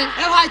মাল।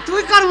 এ ভাই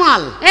তুই কার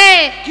মাল? এ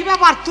কি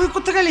ব্যাপার তুই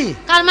কোথায় গেলি?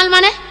 কার মাল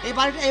মানে?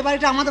 এই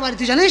বাড়িটা আমাদের বাড়ি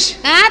তুই জানিস?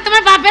 হ্যাঁ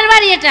তোমার বাপের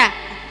বাড়ি এটা।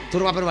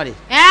 তোর বাপের বাড়ি?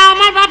 হ্যাঁ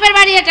আমার বাপের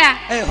বাড়ি এটা।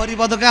 এই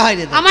হরিপদ কে হয়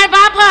রে? আমার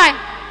বাপ হয়।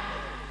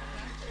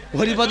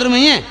 হরিপদর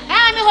মেয়ে?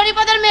 হ্যাঁ আমি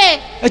হরিপদর মেয়ে।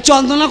 এই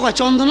চন্দনা কয়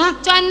চন্দনা?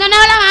 চন্দনা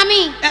হলাম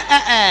আমি।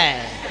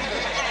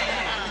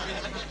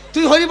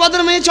 তুই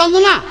হরিপদর মেয়ে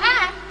চন্দনা?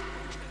 হ্যাঁ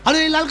আরে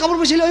এই লাল কাপড়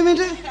পরেছিল ওই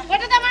মেয়েটা?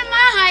 ওটা তো আমার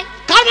মা হয়।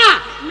 কার মা?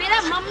 মেরা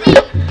মাম্মি।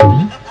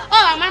 ও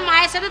আমার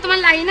মায়ের সাথে তোমার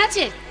লাইন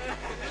আছে?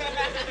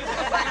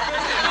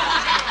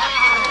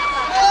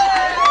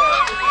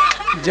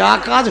 যা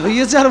কাজ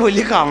হইয়েছে আর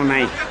বলি কাম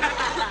নাই।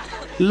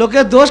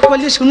 লোকে দোষ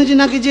করলে শুনেছি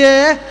নাকি যে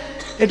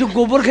একটু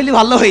গোবর খেলে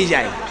ভালো হয়ে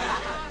যায়।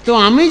 তো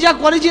আমি যা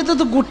করেছি তো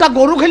তো গোটা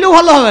গরু খেলেও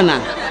ভালো হবে না।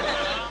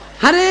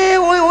 আরে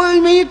ওই ওই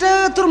মেয়েটা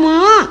তোর মা?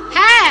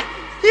 হ্যাঁ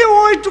এই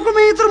ওইটুকু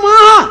মেয়ে তোর মা?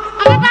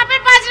 আমার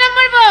বাপের 5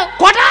 নম্বর বউ।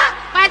 কটা?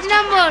 5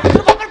 নম্বর।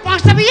 তোর বাপের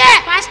 5টা বিয়ে?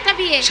 5টা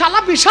বিয়ে। শালা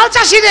বিশাল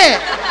চাষি রে।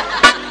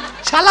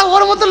 শালা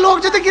ওর মতো লোক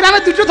যদি গ্রামে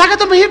দুটো থাকে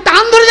তো মেয়ে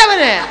টান ধরে যাবে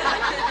রে।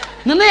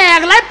 না না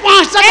একলাই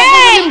 5টা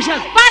এই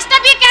 5টা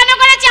বিয়ে কেন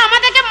করেছে?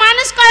 আমাদেরকে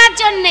মানুষ করার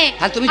জন্য।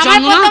 আর তুমি আমার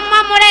চন্দনা? প্রথম মা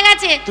মরে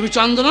গেছে। তুমি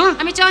চন্দনা?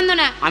 আমি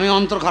চন্দনা। আমি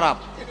অন্তর খারাপ।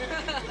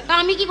 তা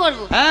আমি কি করব?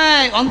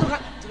 এই অন্তর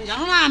খারাপ তুমি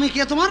জানো না আমি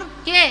কে তোমার?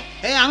 কে?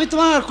 এই আমি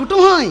তোমার কুটুম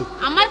হই।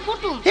 আমার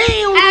কুটুম? এই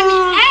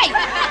এই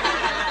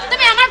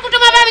তুমি আমার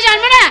কুটুম হবে আমি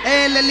জানবো না?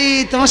 এই লেলি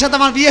তোমার সাথে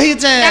আমার বিয়ে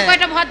হয়েছে। দেখো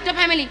এটা ভদ্র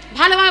ফ্যামিলি।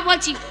 ভালোভাবে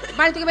বলছি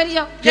বাড়ি থেকে বেরিয়ে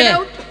যাও। কে? Get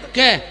out.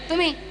 কে?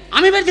 তুমি।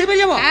 আমি বাড়ি থেকে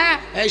বেরিয়ে যাবো? হ্যাঁ।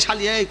 এই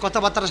শালি এই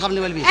কথাবার্তা সামনে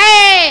বলবি।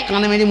 এই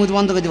কানে মেরে মুখ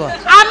বন্ধ করে দিব।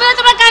 আমিও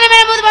তোমার কানে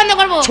মেরে মুখ বন্ধ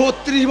করব।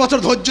 36 বছর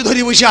ধৈর্য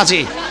ধরে বসে আছে।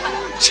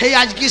 সেই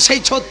আজকে সেই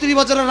 36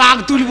 বছরের রাগ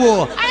তুলবো।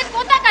 আরে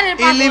কোথাকারের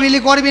পাগল? ইলিবিলি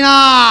করবি না।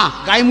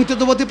 গায়ে মুতে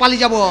দেবো তুই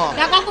পালিয়ে যাবো।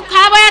 দেখো খুব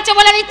খারাপ হয়ে যাচ্ছে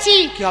বলে দিচ্ছি।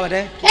 কি হবে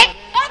রে? এই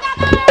দাদা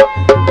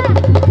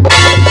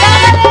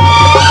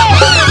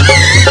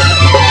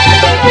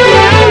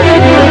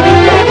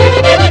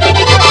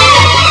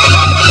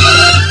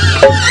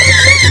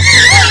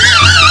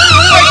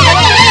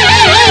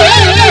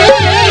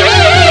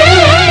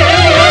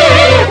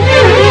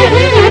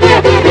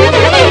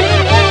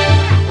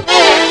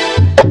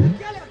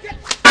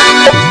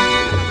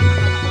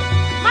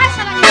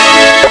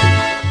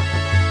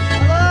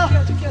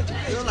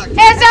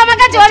এসে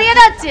আমাকে জড়িয়ে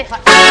ধরছে।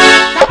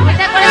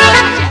 এটা করে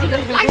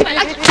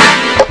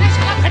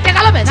এটা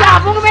গেল বে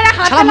চাবুক মেরে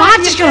হাতে শালা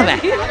মারছিস কেন বে?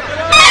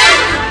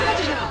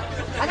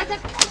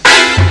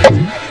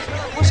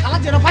 ও শালা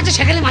যেন পাচ্ছে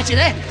সেখানে মাছি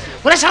রে।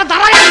 ওরে শালা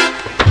দাঁড়া রে।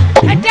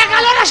 ফেটে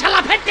গেল রে শালা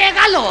ফেটে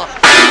গেল।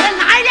 আরে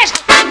নাই রে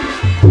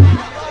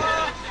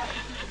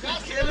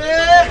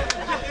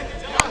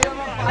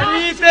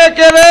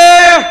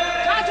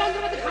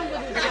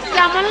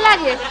কেমন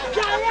লাগে?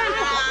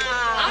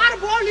 আর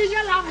বলি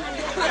যে লাভ নাই।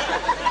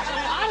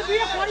 আর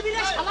বিয়ে করবি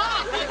রে শালা।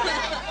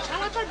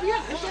 শালা তোর বিয়ে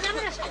ঘটে যাবে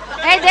রে শালা।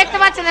 এই দেখতে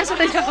পাচ্ছেন না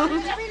শুনে যাও।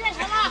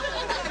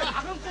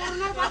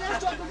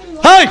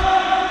 হেই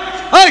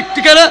এই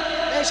তুই কে রে?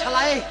 এই শালা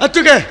এই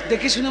তুই কে?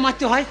 দেখে শুনে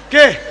মারতে হয়।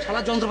 কে?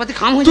 শালা যন্ত্রপাতি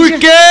খাম হয়ে তুই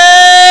যাচ্ছে। কে?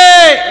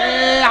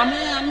 আমি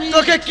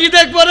তোকে কি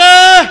দেখবো রে?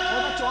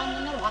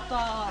 চন্দনের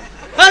ভাতা।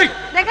 এই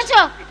দেখেছো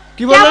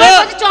কি বললো রে? কেমন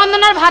করছে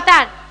চন্দনার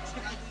ভাতার?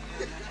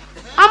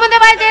 আমাদের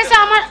বাড়িতে এসে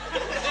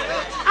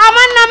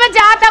আমার নামে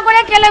যা তা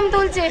করে কেলেম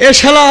তুলছে। এ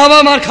শালা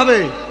আবার মার খাবে।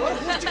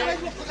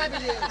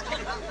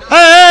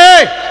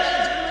 এই, এই,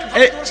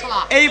 এই,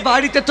 এই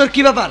বাড়িতে তোর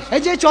কি ব্যাপার?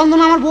 এই যে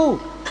চন্দনা আমার বউ।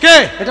 কে?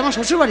 এটা আমার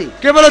শ্বশুর বাড়ি।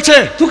 কে বলেছে?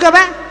 তুই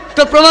কেবে?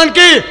 তোর প্রমাণ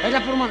কি? এটা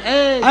প্রমাণ।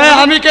 এই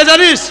আমি কে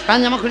জানিস? কান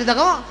জামা খুলে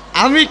দেখো।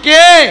 আমি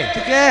কে?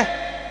 তুই কে?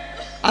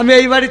 আমি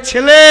এই বাড়ির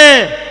ছেলে।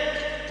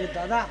 তোর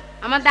দাদা।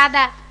 আমার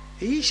দাদা।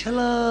 এই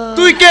শালা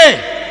তুই কে?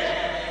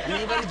 আমি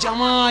এবারে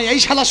জামাই, এই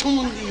শালা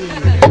সম্বন্ধী।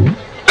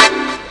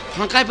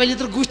 ফাঁকায় পেলে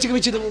তোর গোষ্ঠীকে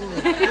বেঁচে দেবো।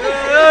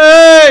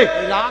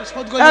 রাগ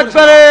শোধ করে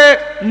একবারে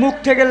মুখ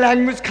থেকে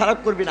ল্যাঙ্গুয়েজ খারাপ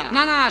করবি না।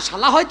 না না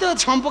শালা হয়তো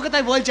সম্পর্কে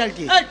তাই বলছে আর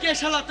কি। কে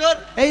শালা তোর?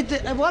 এই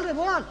বল রে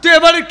বল। তুই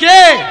এবারে কে?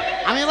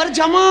 আমি এবারে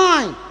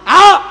জামাই।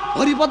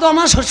 হরিপদ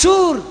আমার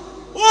শ্বশুর।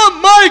 ও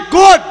মাই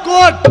গড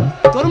গড,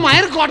 তোর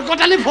মায়ের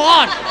গটগটালি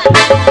ভট।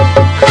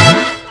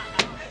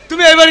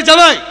 তুমি এবারে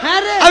জামাই? হ্যাঁ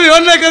রে। আমি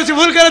অন্যায় করেছি,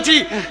 ভুল করেছি,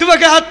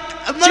 তোমাকে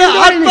মানে চিন্তা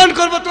হাত করিনি। পান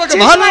করবো, তোমাকে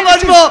চিন্তা ভালো করিনি।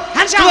 বাসবো,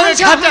 হাসা, তোমাকে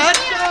হাসা, খাতে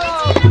হাসা।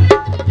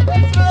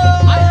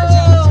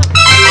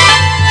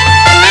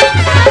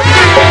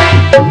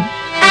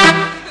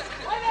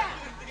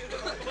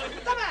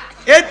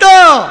 এই তো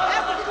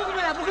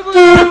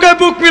বুকে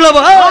বুক মিলাবো।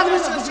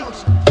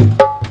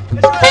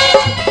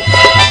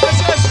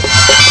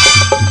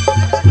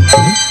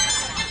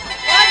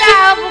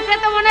 বুকে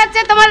তো মনে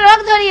হচ্ছে তোমার রোগ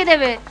ধরিয়ে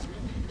দেবে।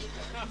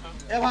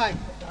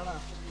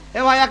 এ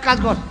ভাই এক কাজ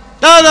কর।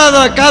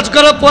 দাদা কাজ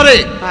করার পরে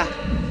হ্যাঁ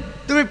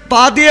তুমি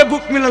পা দিয়ে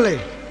বুক মিলালে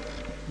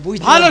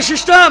ভালো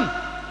সিস্টেম।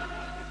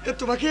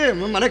 তোমাকে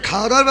মানে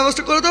খাওয়া দাওয়ার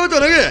ব্যবস্থা করে দেবে তো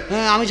নাকি?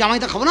 হ্যাঁ আমি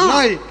জামাইটা খাবো না।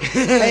 নাই।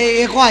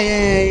 এ কয়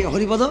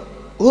হরিপদ?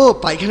 ও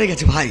পায়খানা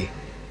গেছে ভাই,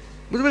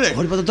 বুঝতে পেলে?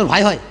 হরিপদ তোর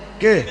ভাই হয়?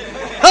 কে?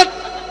 হাট!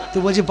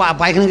 তুই বলছি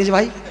পায়খানা গেছে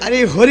ভাই? আরে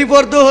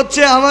হরিপদ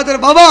হচ্ছে আমাদের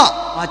বাবা,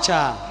 আচ্ছা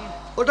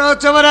ওটা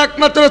হচ্ছে আমার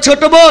একমাত্র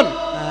ছোট বোন।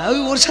 ওই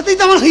ওর সাথেই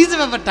তো আমার হয়েছে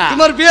ব্যাপারটা।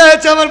 তোমার বিয়ে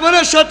হয়েছে আমার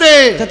বোনের সাথে।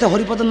 তাতে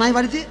হরিপদ নাই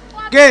বাড়িতে?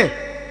 কে?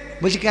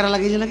 বলছি কেরালা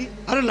গেছে নাকি?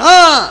 আরে না,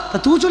 তা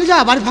তুই চলে যা,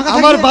 বাড়ি ফাঁকা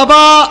আমার থাকবে। বাবা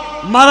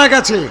মারা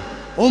গেছে।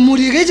 ও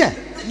মরিয়ে গেছে?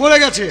 মরে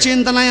গেছে।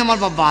 চিন্তা নাই, আমার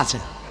বাবা আছে।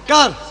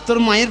 কার? তোর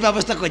মায়ের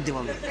ব্যবস্থা করে দেবো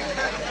আমি।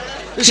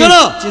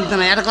 শোনো, চিন্তা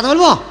নাই। একটা কথা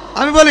বলবো?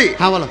 আমি বলি,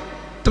 হ্যাঁ বলো।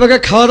 তোমাকে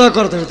খাওয়া দাওয়া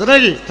করতে হবে তো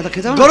নাকি? তা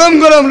খেতে হবে না? গরম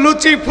গরম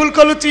লুচি,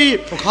 ফুলকো লুচি,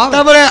 খাবে?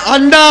 তারপরে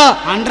আন্ডা।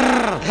 আন্ডার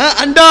হ্যাঁ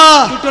আন্ডা।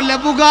 দুটো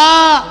লেবু গা,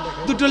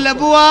 দুটো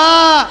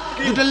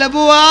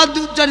লেবুয়া,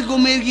 দু চার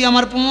গোমের কি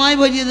আমার পোমায়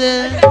ভজিয়ে দে।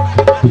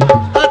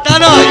 আর তা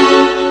নয়,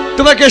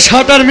 তোমাকে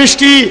শাটার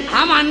মিষ্টি।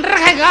 हम अंडर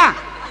खाएगा?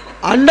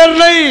 আন্ডার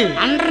নাই?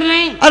 अंडर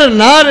नहीं, আরে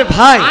না রে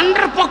ভাই,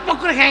 अंडर पक पक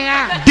করে খাएगा।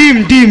 ডিম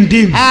ডিম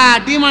ডিম। হ্যাঁ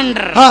ডিম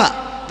अंडर। হ্যাঁ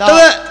দাও।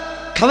 তবে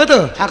খাবে তো?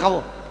 হ্যাঁ খাবো।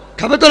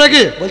 খাবে তো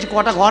নাকি? বলছি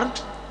কটা ঘর?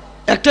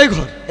 একটাই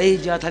ঘর। এই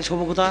যা তাহলে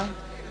শোবো কোথায়?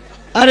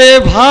 আরে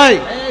ভাই,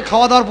 এই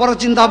খাওয়া দাওয়ার পরে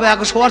চিন্তা হবে,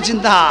 এখন শোয়ার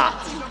চিন্তা।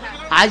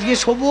 আজকে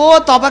শোবো,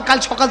 তবে কাল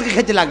সকাল থেকে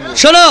খেতে লাগবে।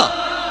 শোনো,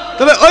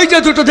 তবে ওই যে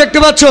দুটো দেখতে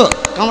পাচ্ছ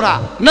কামরা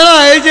না, না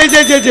এই যে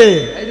যে যে যে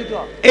এই দুটো,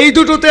 এই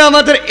দুটোতে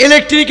আমাদের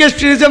ইলেকট্রিক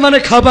স্ট্রিজে মানে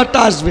খাবারটা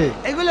আসবে।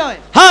 এগুলো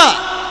হ্যাঁ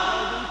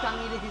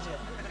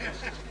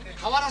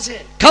খাবার আছে,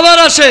 খাবার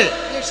আসে।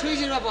 এই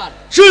সুইচের ব্যাপার।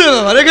 শুনে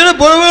ব্যাপার, এখানে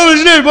বড় বড়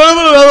বিজনেস, বড়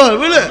বড় ব্যাপার,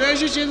 বুঝলে?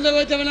 বেশি চিন্তা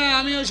করতে হবে না,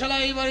 আমিও শালা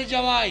এইবারই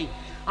যাবাই,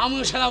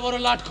 আমিও শালা বড়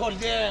লাট খোল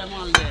দে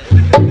মাল দে।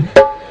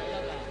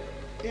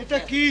 এটা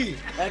কি?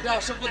 এটা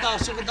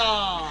অসভ্যতা।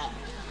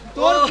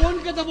 তোর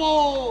বোনকে দেবো।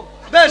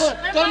 বেশ।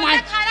 তোর মা,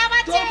 খারাপ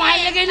আছে। তোর মায়ের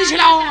লেগে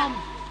এনেছিলাম।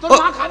 তোর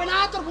মা খাবে না,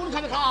 তোর বোন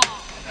খাবে। খা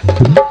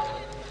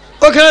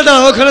ওখানে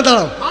দাঁড়াও, ওখানে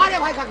দাঁড়াও, খা রে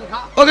ভাই, খাকে খা।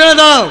 ওখানে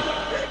দাঁড়াও,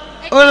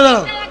 ওখানে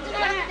দাঁড়াও।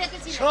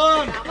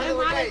 শোন,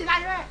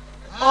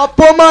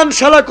 অপমান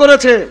শালা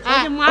করেছে,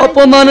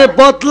 অপমানের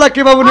বদলা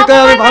কিভাবে নিতে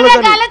হয় আমি ভালো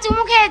জানি। গালে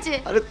চুমু খেয়েছে।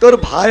 আরে তোর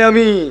ভাই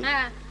আমি।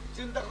 হ্যাঁ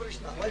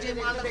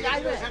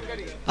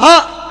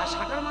হ্যাঁ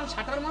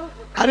শাটার মাল।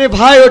 আরে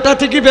ভাই, ওটা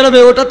থেকে বেরোবে,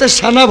 ওটাতে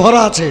সানা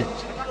ভরা আছে,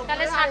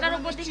 তাহলে শাটার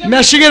উপর দিকে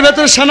মেশিনের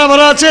ভেতরে সানা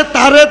ভরা আছে,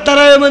 তারের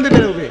দ্বারা এর মধ্যে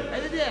বেরোবে।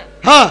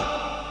 হ্যাঁ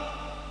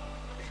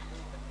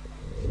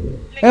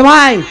এ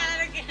ভাই,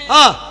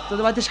 হ্যাঁ।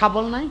 তোদের বাড়িতে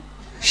শাবল নাই?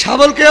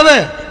 শাবল কি হবে?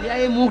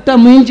 এই মুখটা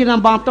মিলছে না,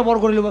 বাঁপটা বড়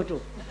করে নেবো একটু।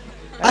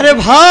 আরে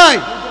ভাই,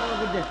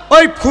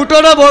 ওই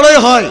ফুটোটা বড়ই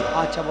হয়,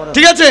 আচ্ছা বড়,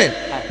 ঠিক আছে?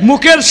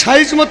 মুখের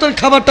সাইজ মতন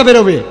খাবারটা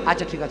বেরোবে।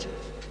 আচ্ছা ঠিক আছে।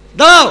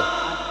 দাও,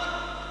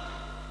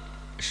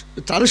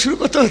 চালু শুরু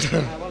করতে হবে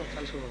তো।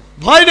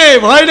 ভয় নেই,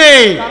 ভয়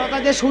নেই।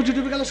 তাড়াতাড়ি যে সূর্য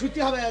ডুবে গেলে শুতে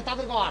হবে,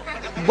 তাদের কর।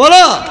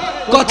 বলো,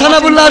 কথা না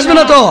বললে আসবে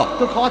না তো।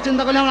 তোর খাওয়ার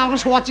চিন্তা করলে আমার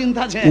শোয়ার চিন্তা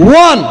আছে।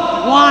 1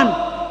 1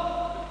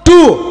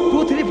 2 2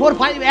 3 4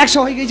 5 100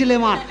 হয়ে গেছিল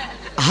আমার।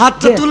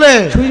 হাতটা তুলে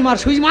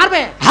সুইচ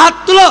মারবে। হাত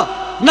তুলো,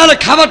 নাহলে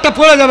খাবারটা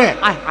পড়ে যাবে।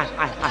 আয় আয়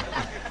আয় আয়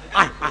আয়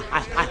আয় আয়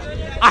আয়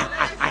আয়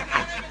আয় আয়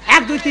আয়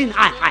 1 2 3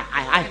 আয় আয়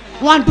আয় আয়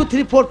 1 2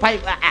 3 4 5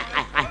 আয়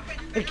আয় আয়।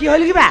 কি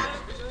হইল কি বে?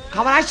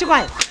 খাবার আসছে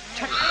কয়?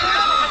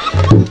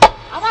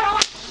 আবার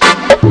আবার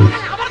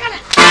আবার গেলে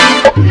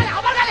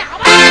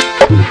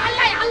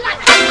আল্লাহ আল্লাহ।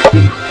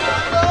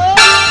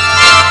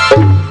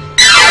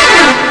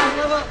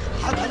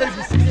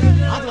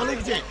 হাত ভালো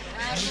গেছে।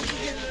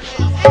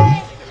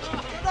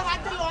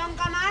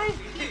 লঙ্কা নাই,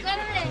 কি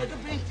করবে? একটু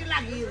বৃষ্টি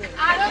লাগিয়ে দে।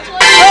 আরো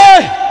চলে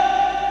এই,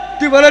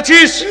 তুই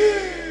বলেছিস,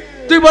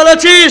 তুই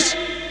বলেছিস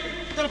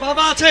তোর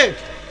বাবা আছে,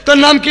 তোর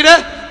নাম কি রে?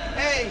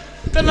 এই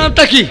তোর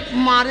নামটা কি?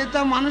 মারে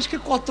তা মানুষকে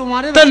কত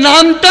মারে, তোর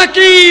নামটা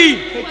কি?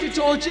 একটু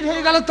চৌচির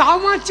হয়ে গেল তাও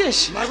মারছিস।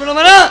 মারবো না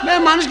মারা?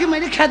 মানুষকে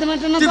মেরে খেতে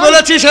মেটে না। তুই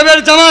বলেছিস এবার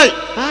জামাই,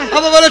 হ্যাঁ।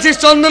 আবার বলেছিস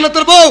চন্দনা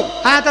তোর বউ।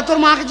 হ্যাঁ তা তোর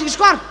মাকে জিজ্ঞেস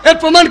কর, এর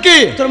প্রমাণ কি?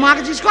 তোর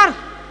মাকে জিজ্ঞেস কর,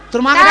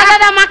 তোর মাকে দাদা ডাক।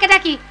 দাদা মাকে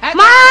ডাকি। হ্যাঁ,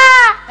 মা,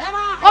 হ্যাঁ,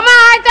 মা। ও মা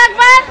আয় তো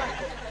একবার।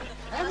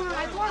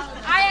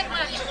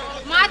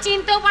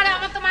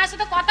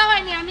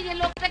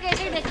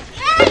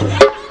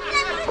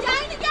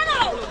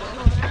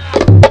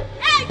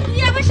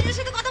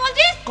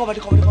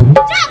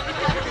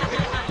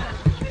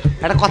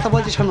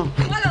 শোনো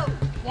বলো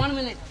 1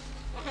 মিনিট।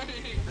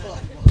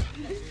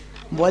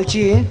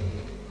 বলছি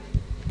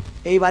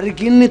এই বাড়ির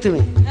গিন্নি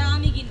তুমি? হ্যাঁ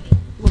আমি গিন্নি।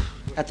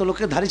 এত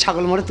লোকের ধারি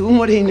ছাগল মরে তুমি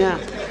মরি না।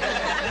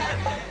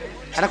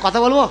 একটা কথা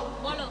বলবো?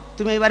 বলো।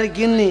 তুমি এই বাড়ির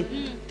গিন্নি,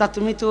 তা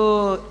তুমি তো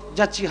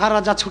যা চেহারা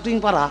যা শুটিং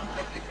পারা,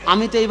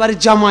 আমি তো এই বাড়ির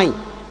জামাই।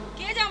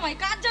 কে জামাই?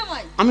 কার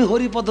জামাই? আমি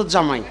হরিপদর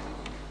জামাই।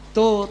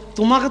 তো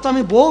তোমাকে তো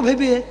আমি বউ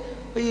ভেবে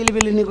ওই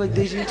এলিবেলিনি করে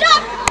দিয়েছি।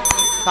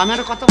 তা আমি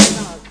একটা কথা বলি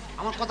না,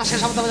 আমার কথা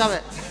শেষ হতে যাবে।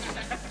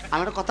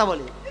 আমি একটা কথা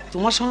বলি,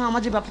 তোমার সঙ্গে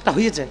আমার যে ব্যাপারটা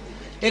হয়েছে,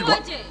 এই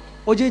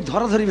ওই যে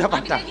ধরাধরি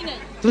ব্যাপারটা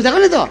তুমি দেখো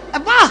নি তো?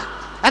 বাহ,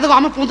 এত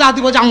আমার পোঁতা হাতি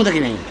বলছে আমি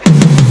দেখি নাই।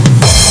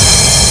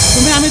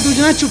 তুমি আমি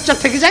দুজনে চুপচাপ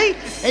থেকে যাই,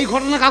 এই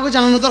ঘটনা কাউকে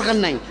জানানোর দরকার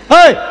নাই।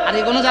 আর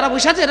এগুলো যারা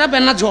বসে আছে এরা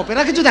বেন্না ঝোপ,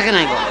 এরা কিছু দেখে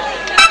নাই।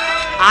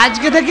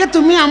 আজকে থেকে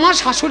তুমি আমার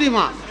শাশুড়ি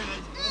মা।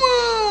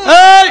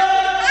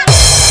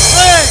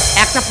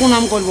 একটা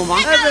প্রণাম করবো মা,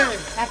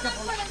 একটা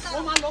প্রণাম। ও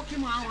মা লক্ষ্মী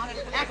মা, আমার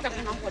একটা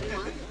প্রণাম করি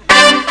মা।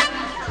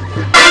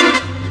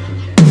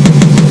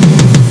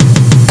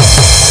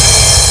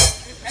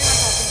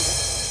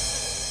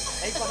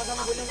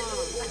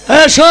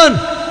 হ্যাঁ শোন,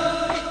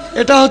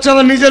 এটা হচ্ছে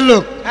আমার নিজের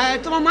লোক। হ্যাঁ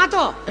তোমার মা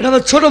তো? এটা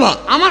আমার ছোট মা।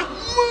 আমার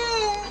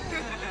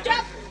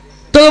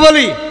তোকে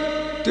বলি,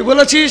 তুই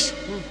বলেছিস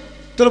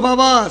তোর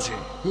বাবা আছে।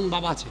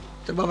 বাবা আছে।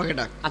 তোর বাবাকে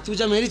ডাক। আর তুই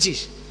যা মেরেছিস,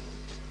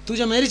 তুই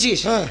যা মেরেছিস,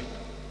 হ্যাঁ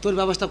তোর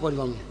ব্যবস্থা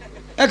করবো আমি।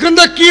 এখন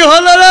তো কি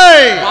হলো রে?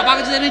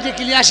 বাবাকে যদি আমি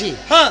টেকিলে আসি,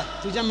 হ্যাঁ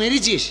তুই যা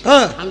মেরেছিস,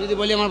 হ্যাঁ আমি যদি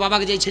বলি আমার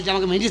বাবাকে যে ছেলেটা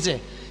আমাকে মেরেছে,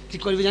 কি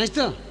করবি জানিস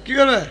তো? কি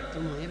করবে?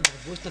 তোর মায়ের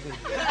ব্যবস্থা করবি।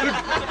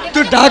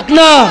 তুই ডাক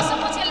না,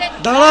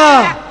 দাঁড়া।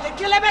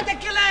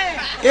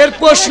 এর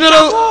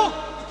প্রশ্নেরও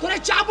তোর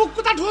চাবুক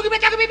কোথা ঢুকবে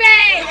দেখবি বে?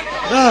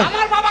 ডাক।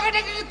 আমার বাবাকে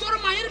ডেকে তোর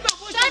মায়ের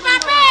ব্যবস্থা তোর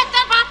বাপে,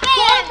 তোর বাপে,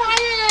 তোর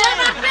মায়ের, তোর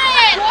বাপে।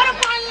 তোর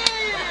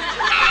মায়ের।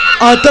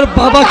 আর তোর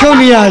বাবাকেও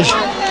নিয়ে আস।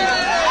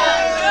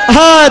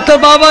 হ্যাঁ তোর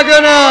বাবাকে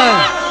না।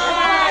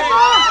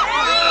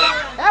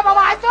 এ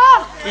বাবা আয় তো,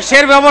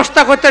 কিসের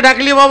ব্যবস্থা করতে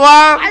ডাকলি বাবা?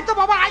 আয় তো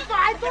বাবা, আয় তো,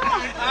 আয় তো,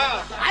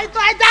 আয় তো,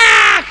 আয়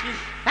দেখ,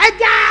 এই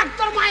দেখ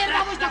তোর মায়ের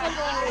ব্যবস্থা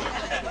করবো।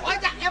 ওই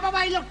দেখ, এ বাবা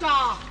এই লোকটা,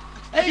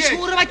 এই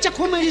শুয়োরের বাচ্চা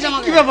খুব মেরেছে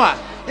আমাকে। কি ব্যাপার?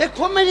 এ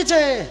খুব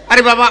মেরেছে।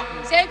 আরে বাবা,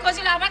 সেই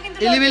কছিল আবার কিন্তু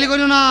এলিবেলি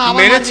করিও না, আবার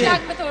মেরেছে?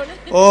 লাগবে তোর।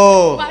 ও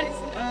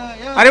বাড়িতে।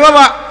 আরে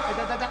বাবা,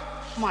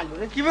 মারলো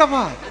রে। কি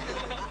ব্যাপার?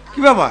 কি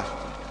ব্যাপার?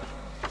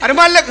 আরে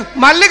মারলে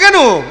মারলে কেন?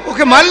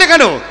 ওকে মারলে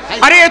কেন?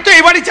 আরে এ তো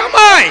এবারই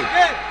জামাই,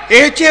 এ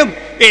হচ্ছে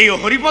এই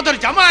হরিপদর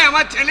জামাই,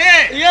 আমার ছেলে।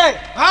 ইয়ে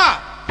হ্যাঁ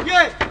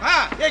ইয়ে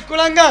হ্যাঁ, এই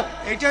কুলাঙ্গার,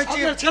 এইটা হচ্ছে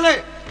আপনার ছেলে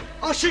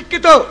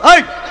অশিক্ষিত। এই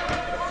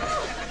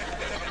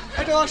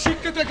এটা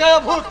অশিক্ষিত গায়ে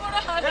ভূত।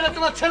 এটা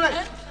তোমার ছেলে।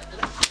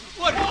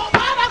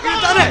 কি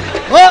জানে?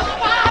 ও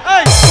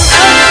এই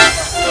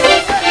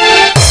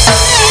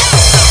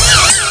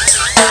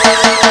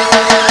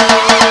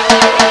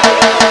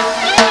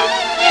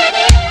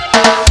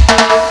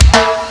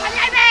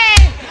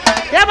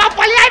এ বাপ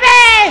পালিয়ে আইবে,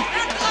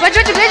 বলছো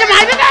তুই ভেজে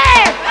মারবে বে।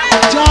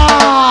 যা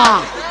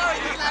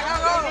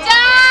যা,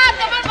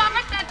 তোমার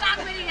বাবার টাক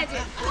বেরিয়ে গেছে।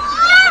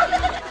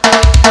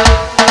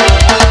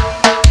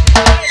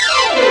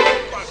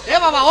 এ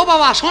বাবা, ও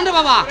বাবা শোন রে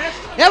বাবা,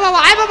 এ বাবা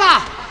আয় বাবা।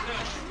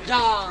 যা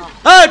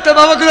এই তোর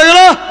বাবা কোথায় গেল?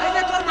 এই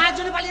যে তোর মায়ের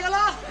জন্য পালিয়ে গেল।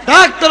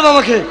 ডাক তোর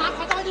বাবাকে, মা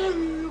কথা বলছিল।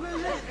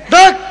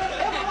 ডাক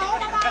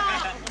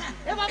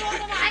এ বাবা, ও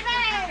বাবা আইবে।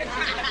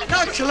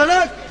 ডাক ছেলে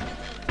ডাক।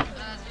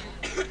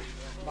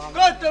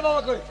 কই তোর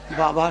বাবা কই?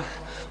 বাবার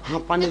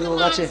হাঁপানি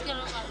রোগ আছে,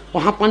 ও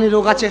হাঁপানি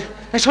রোগ আছে।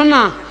 এ শোন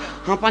না,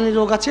 হাঁপানি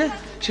রোগ আছে,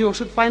 সেই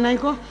ওষুধ পায় নাই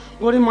কো।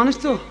 গরিব মানুষ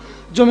তো,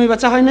 জমি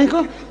বেচা হয় নাই কো,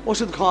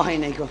 ওষুধ খাওয়া হয়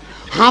নাই কো।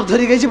 হাঁপ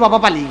ধরে গেছে, বাবা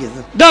পালিয়ে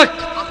গেছে। ডাক।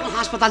 এখন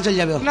হাসপাতাল চলে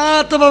যাবে ও। না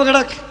তোর বাবাকে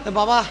ডাক। এ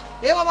বাবা,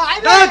 এ বাবা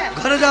আইবে। ডাক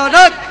ঘরে যাও,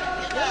 ডাক।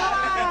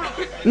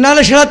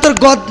 নালে সেটা তোর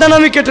গদ্দান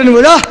আমি কেটে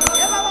নেবো। যা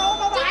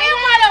তুমিও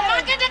মারো,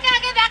 মাকে ডেকে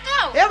আগে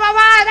দেখাও। এ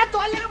বাবা, এটা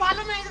তোর লেগে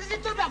ভালো মেয়ে দেখেছি,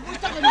 তোর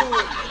ব্যবস্থা করবো।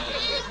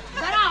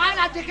 দাঁড়া, হয়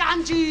না দেখে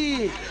আনছি।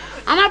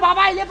 আমার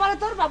বাবা এলে পরে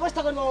তোর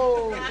ব্যবস্থা করবো।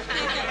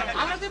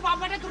 আমরা তুই বাপ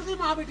বেটা, তোর তুই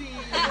মা বেটি,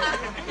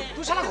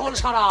 তুই সারা ঘোল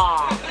সারা।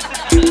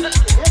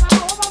 এ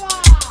বাবা, ও বাবা,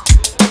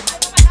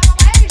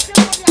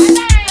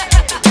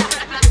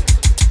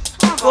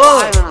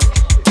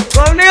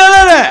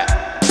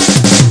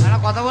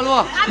 কথা বলবো?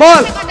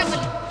 বল। কথা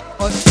বলি।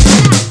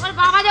 ওর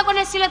বাবা যখন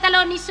এসেছিল তাহলে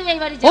ও নিশ্চয়ই এই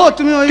বাড়ি ও যাবে।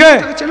 তুমি ওই কে?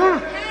 লোকটাকে চেনো না?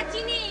 হ্যাঁ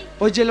চিনি,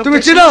 ওই যে লোক তুমি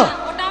চিনো?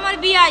 ওটা আমার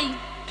বিয়াই।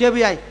 কে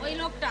বিয়াই? ওই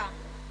লোকটা।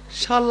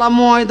 শালা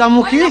ময়দা ওই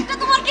মুখী, লোকটা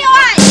তোমার কি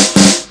হয়?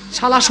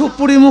 শালা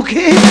সুপুরি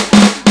মুখী,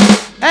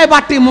 এই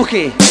বাটি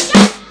মুখী।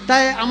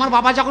 তাই আমার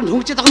বাবা যখন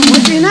ঢুকছে তখন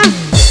বলছি না,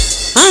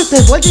 হ্যাঁ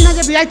তাই বলছি না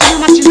যে বিয়াই তুমি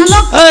আমার চিনা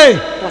লোক? এই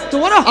কত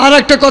বড়। আর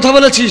একটা কথা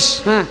বলেছিস,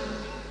 হ্যাঁ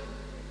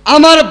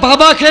আমার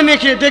বাবাকে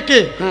নেকে ডেকে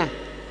হ্যাঁ,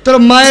 তোর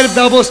মায়ের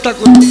ব্যবস্থা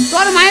করবি।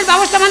 তোর মায়ের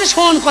ব্যবস্থা মানে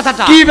শোন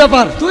কথাটা। কি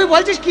ব্যাপার? তুই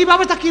বলছিস কি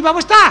ব্যবস্থা, কি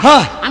ব্যবস্থা?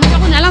 হ্যাঁ। আমি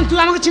যখন এলাম তুই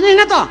আমাকে চিনিস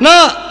না তো? না।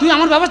 তুই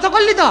আমার ব্যবস্থা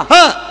করলি তো?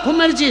 হ্যাঁ খুব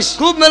মেরেছিস।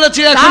 খুব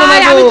মেলেছি, এখনো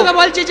তাই আমি মারবো। তোকে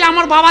বলছি যে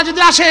আমার বাবা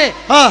যদি আসে,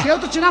 হ্যাঁ। কেউ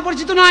তো চেনা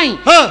পরিচিত নাই,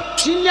 হ্যাঁ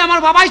চিনলে আমার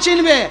বাবাই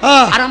চিনবে।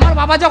 হ্যাঁ। আর আমার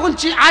বাবা যখন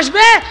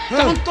আসবে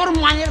তখন তোর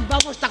মায়ের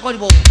ব্যবস্থা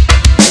করবো।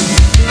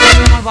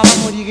 আমার বাবা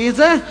মরিয়ে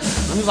গিয়েছে,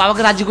 আমি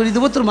বাবাকে রাজি করে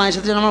দেবো তোর মায়ের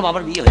সাথে যেন আমার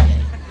বাবার বিয়ে হয়ে যায়।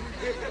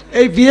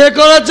 এই বিয়ে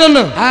করার জন্য?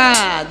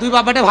 হ্যাঁ, দুই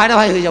বাবাটা ভাইরা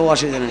ভাই হয়ে যাবো,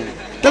 অসুবিধা নেই।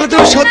 তাহলে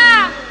তুমি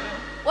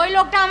ওই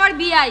লোকটা আমার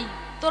বিয়াই,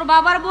 তোর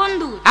বাবার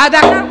বন্ধু। হ্যাঁ,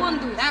 দেখ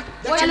বন্ধু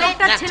ওই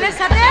লোকটার ছেলের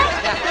সাথে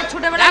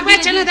ছোটবেলা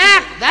ছেলে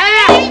দেখ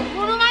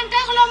হনুমানটা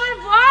হলো আমার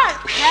বর।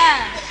 হ্যাঁ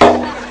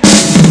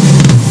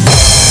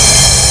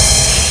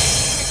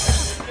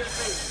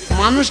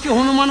মানুষকে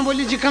হনুমান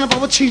বলি, যেখানে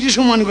পাবো ছিঁড়ি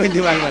সমান করে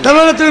দেবো একবার। তার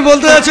মানে তুমি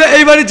বলতে চাচ্ছো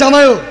এই বাড়ির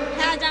জামাইও?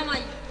 হ্যাঁ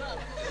জামাই।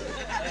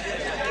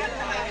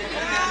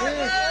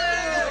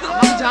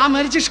 আমি যা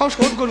মেরেছি সব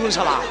শোধ করবো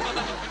শালা।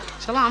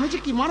 শালা আমি যে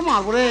কি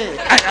মারবো রে।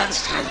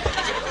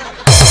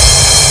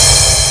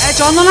 এই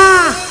চন্দনা,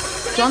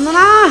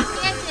 চন্দনা,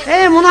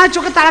 এই মনে হয়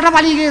চোখে তারাটা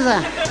পালিয়ে গিয়েছে।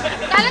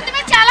 তাহলে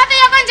তুমি চালাতে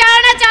যখন জানো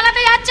না,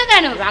 চালাতে যাচ্ছ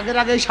কেন? রাগের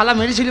আগে শালা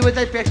মেরেছিলি বলে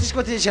তাই প্র্যাকটিস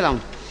করতে চেয়েছিলাম।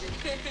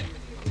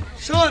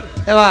 শোন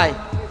এ ভাই,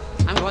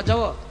 আমি ঘর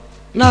যাবো?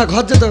 না,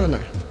 ঘর যেতে হবে না।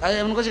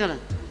 এমন করছি কেন?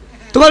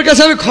 তোমার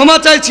কাছে আমি ক্ষমা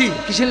চাইছি।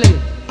 কিসের লেগে?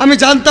 আমি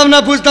জানতাম না,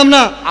 বুঝতাম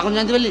না, এখন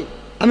জানতে পারলি?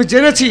 আমি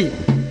জেনেছি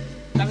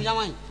আমি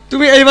জামাই।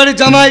 তুমি এই বাড়ির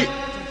জামাই।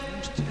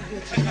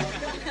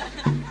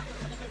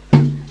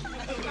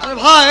 আরে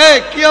ভাই, এই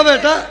কি হবে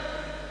এটা?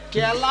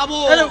 কেলাবো।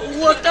 আরে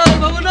ওটাই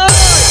ভাবো না,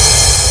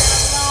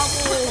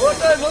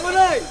 ওটাই ভাবো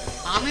না।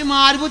 আমি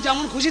মারবো,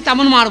 যেমন খুশি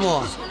তেমন মারবো।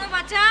 শোনো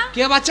বাচ্চা,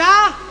 কে বাচ্চা?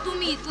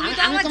 তুমি তো আমি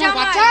আমার তোমার জামাই।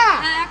 বাচ্চা?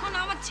 হ্যাঁ, এখন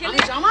আমার ছেলে। আমি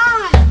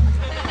জামাই।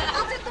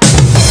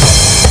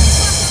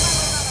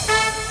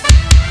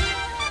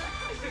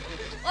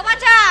 ও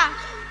বাচ্চা,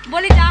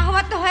 বলি যা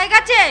হওয়ার তো হয়ে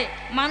গেছে,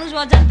 মানুষ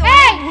অজান্তে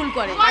অনেক ভুল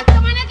করে।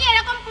 বর্তমানে কি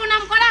এরকম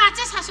প্রণাম করা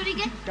আছে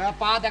শাশুড়িকে?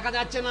 পা দেখা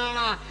যাচ্ছে না,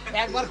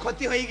 একবার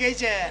ক্ষতি হয়ে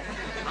গেছে,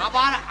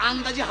 আবার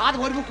আন্দাজে হাত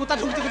ভরবো কোথা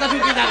ঢুকতে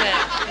যাবে।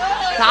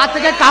 তা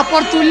থেকে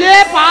কাপড় তুলে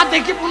পা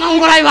দেখে প্রণাম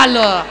করাই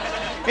ভালো।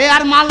 এ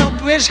আর মাল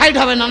এর সাইড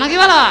হবে না, নাকি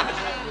বলা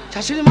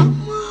শাশুড়ি মা?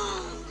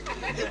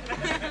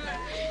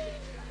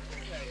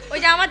 ওই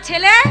যে আমার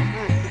ছেলে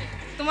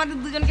তোমাদের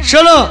দুজনকে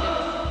শোনো,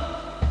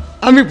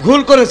 আমি ভুল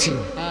করেছি।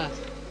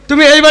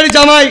 তুমি এই বাড়ি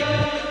জামাই,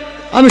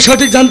 আমি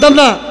সঠিক জানতাম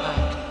না।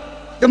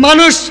 যে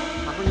মানুষ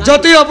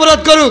যতই অপরাধ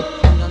করুক,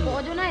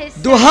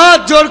 দুহাত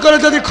জোর করে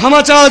যদি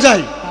ক্ষমা চাওয়া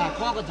যায়,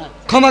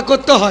 ক্ষমা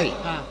করতে হয়।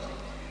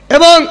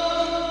 এবং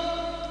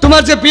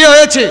তোমার যে বিয়ে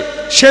হয়েছে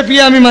সে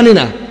বিয়ে আমি মানি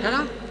না।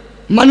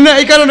 মানি না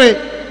এই কারণে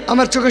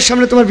আমার চোখের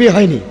সামনে তোমার বিয়ে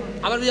হয়নি।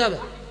 আবার বিয়ে হবে?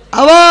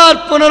 আবার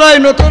পুনরায়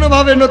নতুন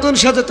ভাবে নতুন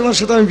সাথে তোমার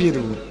সাথে আমি বিয়ে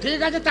দেবো। ঠিক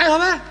আছে, তাই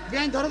হবে।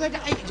 বিয়ে ধরো তো এটা।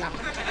 এই যা।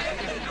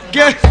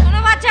 কে? শোনো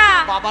বাচ্চা,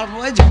 বাবার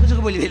বয়ে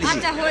ঝুঁকে বলি ফেলেছি।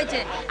 আচ্ছা হয়েছে,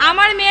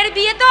 আমার মেয়ের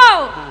বিয়ে তো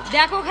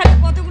দেখো খালি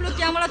কতগুলো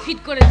ক্যামেরা ফিট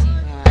করেছি।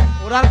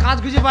 ওরা আর কাজ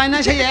খুঁজে পায় না,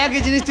 সেই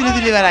একই জিনিস তুলে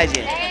তুলে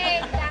বেড়াইছে।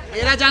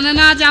 এরা জানে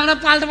না যে আমরা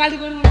পাল্টি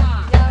করবো না।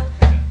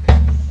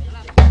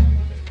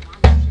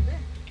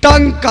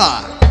 টাঙ্কা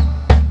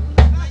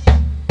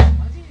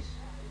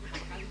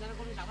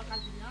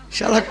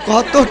শালা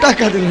কত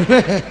টাকা দিল।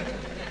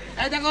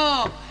 এই দেখো,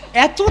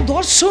 এত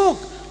দর্শক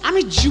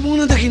আমি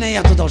জীবনে দেখি নাই।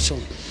 এত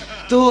দর্শক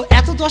তো,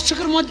 এত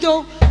দর্শকের মধ্যেও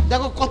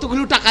দেখো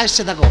কতগুলো টাকা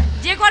এসছে। দেখো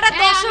যে কটা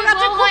দর্শক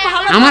আছে খুব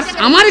ভালো।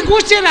 আমারই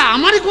গোষ্ঠী, এরা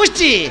আমারই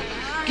গোষ্ঠী,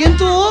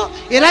 কিন্তু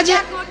এরা যে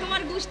দেখো,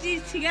 তোমার গোষ্ঠী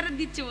সিগারেট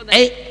দিচ্ছে বোধহয়।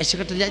 এই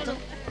সিগারেটটা যাই তো।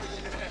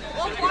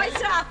 ও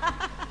পয়সা।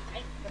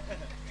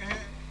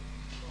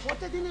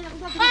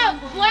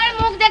 বউয়ের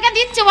মুখ দেখে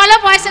দিচ্ছে, বলো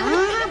পয়সাগুলো।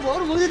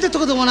 বড় মুখ দিতে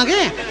তোকে দেবো নাকি?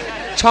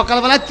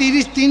 সকালবেলায়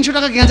 300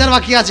 টাকা গেঁজার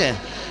বাকি আছে,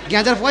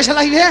 গেঁজার পয়সা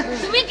লাগবে।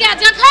 তুমি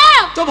গেজা খাও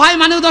তো ভাই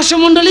মানে দর্শক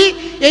মন্ডলী,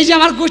 এই যে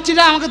আমার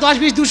গোষ্ঠীরা আমাকে 10,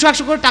 20, 200,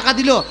 100 করে টাকা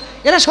দিল,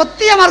 এরা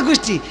সত্যি আমার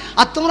গোষ্ঠী।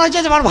 আর তোমরা হচ্ছে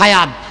আমার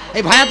ভাইয়াত।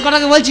 এই ভাইয়াত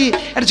কটাকে বলছি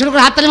একটা ছোট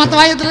করে হাততালি মারতে।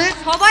 ভাই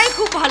সবাই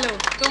খুব ভালো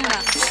তোমরা।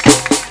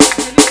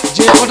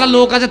 যে কটা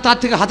লোক আছে তার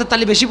থেকে হাতের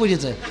তালি বেশি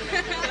পড়েছে।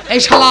 এই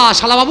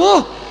শালা বাবু,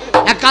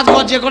 এক কাজ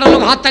কর, যে কটা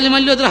লোক হাত তালি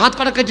মারলি ওদের হাত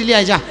কটা কেটে নিয়ে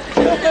আয়। যা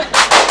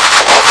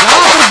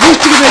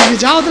গোষ্ঠীকে বেশি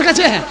যা ওদের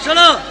কাছে।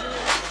 শোনো,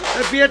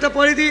 বিয়েটা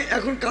পরে দিই,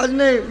 এখন কাজ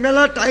নেই,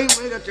 মেলা টাইম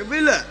হয়ে গেছে,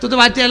 বুঝলে? তুই তো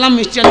বাড়িতে এলাম,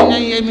 মিষ্টি আনি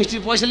নাই, এই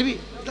মিষ্টির পয়সা নিবি?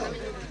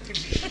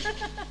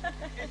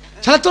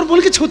 শালা তোর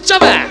বোনকে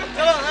ছুটছাবে।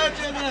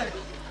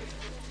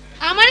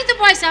 আমারই তো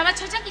পয়সা, আমার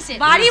ছোচা কিসে?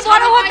 বাড়ি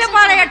বড় হতে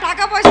পারে,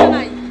 টাকা পয়সা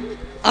নাই।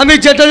 আমি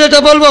যেটা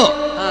বলবো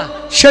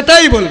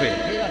সেটাই বলবে।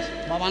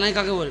 বাবা নাই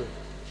কাকে বলবো?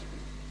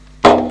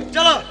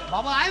 চলো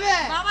বাবা আইবে।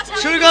 বাবা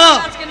ছাড়া শুরু করো।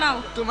 আজকে নাও।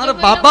 তোমার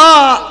বাবা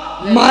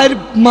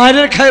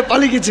মায়ের খায়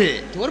পালিয়ে গেছে।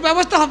 তোর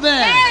ব্যবস্থা হবে,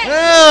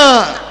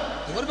 হ্যাঁ,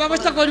 তোর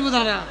ব্যবস্থা করবো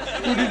দাঁড়া।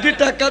 20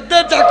 টাকা দে,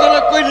 চাকরা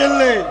কই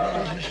নিলে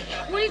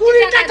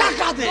 20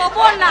 টাকা দে।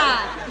 দেবো না,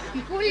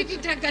 20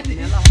 টাকা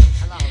দিয়ে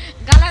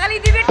গালাগালি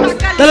দিবে,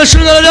 টাকা তাহলে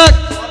শুরু করা যাক।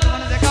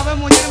 বর্তমানে দেখা হবে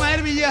মন্দির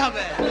মায়ের বিয়ে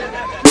হবে।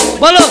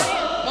 বলো,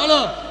 বলো।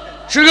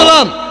 শুরু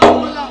করলাম।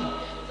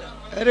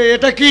 আরে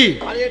এটা কি?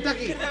 আরে এটা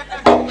কি?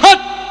 হাট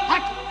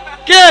হাট,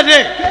 কে রে?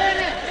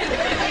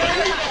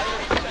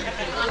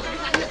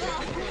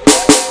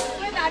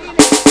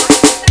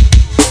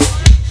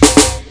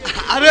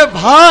 আরে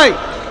ভাই,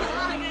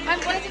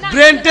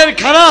 ব্রেনটের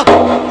খারাপ।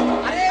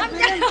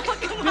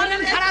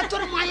 খারাপ,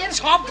 তোর মায়ের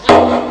সব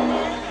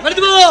মেরে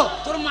দেবো,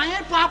 তোর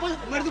মায়ের পাপ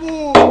মেরে দেবো।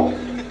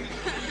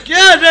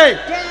 কে রে?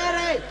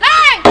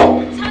 এই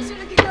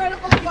শাশুড়ি কি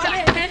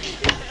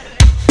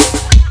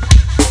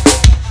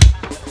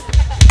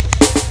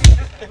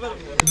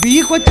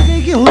বিয়ে করতে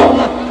গিয়ে কি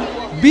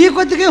বিয়ে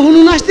করতে গিয়ে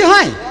হুনু নাচতে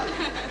হয়?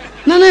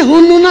 না না,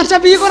 হুনু নাচা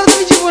বিয়ে করা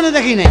তুমি জীবনে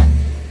দেখি নাই।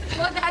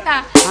 ও দাদা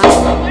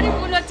আমারই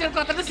ভুল হচ্ছে,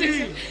 কথাটা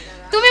শুনছি।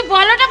 তুমি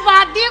বলোটা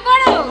বাদ দিয়ে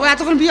করো। ও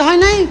এতক্ষণ বিয়ে হয়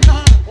নাই?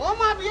 ও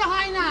মা, বিয়ে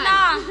হয় না। না।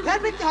 ফের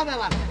বিয়ে হবে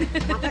আবার।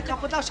 মাথায়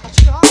কাপড় দাও,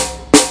 শাশুড়ি হও।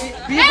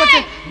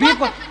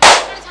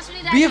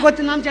 বিয়ে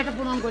করতে নামছে একটা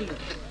প্রণাম করলে।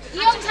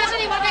 ইয়ং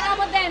শাশুড়ি মাথায়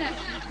কাপড় দেয় না।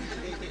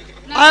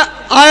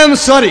 I am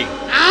sorry.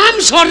 Um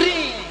sorry.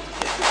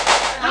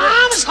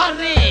 Um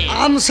sorry.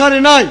 Um sorry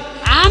নয়,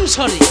 আম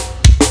সরি।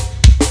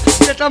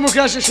 যেটা মুখে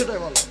আসে সেটাই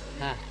বল।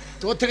 হ্যাঁ,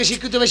 তোর থেকে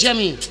শিক্ষিত বেশি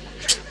আমি।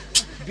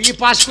 বিয়ে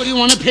পাস করি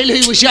মনে ফেল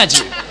হয়ে বসে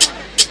আছি।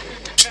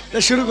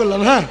 শুরু করলাম।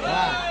 হ্যাঁ,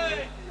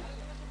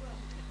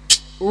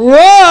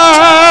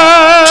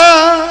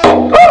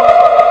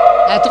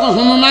 এতক্ষণ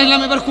হুনু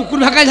নাচলাম, এবার কুকুর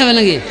ভাকায় যাবে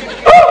নাকি?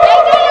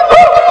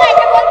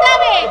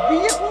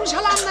 বিয়ে কোন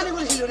শালা আমদানি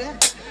করেছিল রে?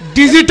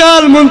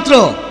 ডিজিটাল মন্ত্র।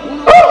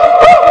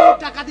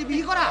 টাকা দিয়ে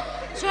বিয়ে করা?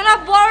 শোনা,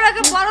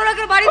 বড়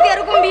লোকের বাড়িতে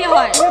এরকম বিয়ে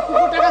হয়।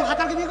 কুকুর টাকা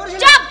ভাতাকে বিয়ে করেছিল?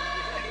 চুপ!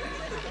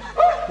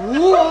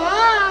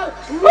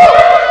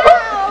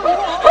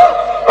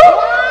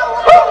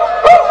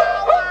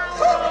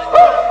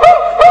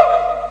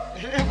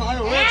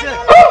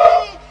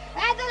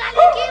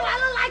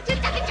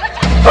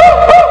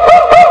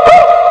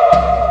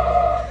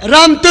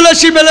 রাম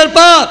তুলসী বেলের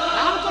পাত,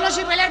 রাম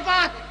তুলসী বেলের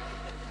পাত।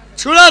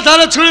 ছুড়া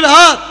ধরে ছুরির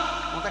হাত।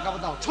 মাথায়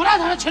কাপড় দাও। ছোড়া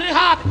ধরে ছুরির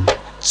হাত।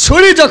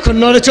 ছুরি যখন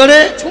নড়ে চড়ে,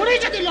 ছুরি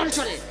যদি লড়ে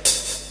চলে,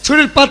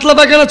 ছুরির পাতলা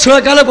পায়খানা ছোড়া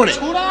গালে পড়ে।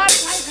 ছোড়ার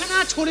পায়খানা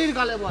ছুরির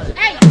গালে পড়ে।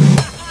 এই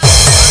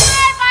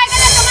তোমার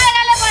পায়খানা তোমার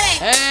গালে পড়ে।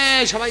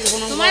 এই সবাইকে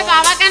প্রণাম করো। তোমার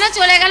বাবা কেন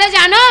চলে গেল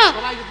জানো?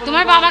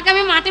 তোমার বাবাকে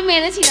আমি মাঠে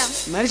মেরেছিলাম।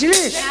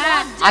 মেরেছিলিস?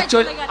 হ্যাঁ।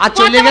 আর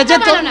চলে গেছে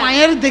কথা তোর বলো না।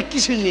 মায়ের দেখি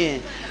শুনে।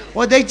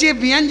 ও দেখছি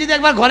বিয়ান যদি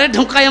একবার ঘরে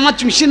ঢোকায় আমার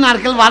চুষি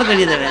নারকেল বার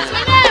করে দেবে।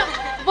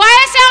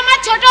 বয়সে আমার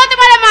ছোট হতে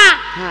পারে মা,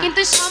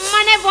 কিন্তু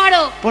সম্মানে বড়।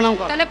 প্রণাম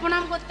কর। তাহলে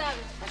প্রণাম করতে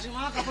হবে।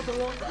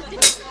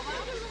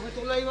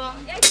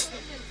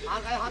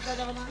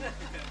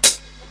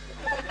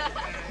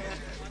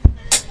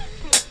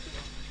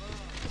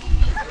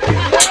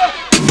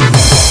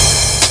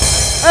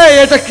 এই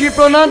এটা কি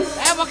প্রণাম?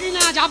 বকি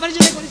না, যা পারি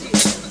যেটা করেছি।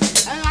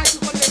 আর তুই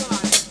করবি না।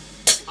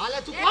 আলে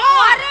তুই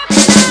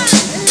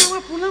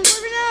আমার প্রণাম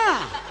করবি না?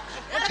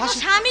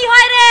 স্বামী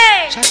হয় রে।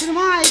 শাশুড়ি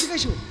মা, এদিকে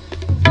এসো।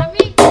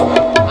 আমি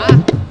হ্যাঁ,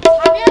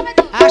 আমি হবে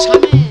তো। হ্যাঁ,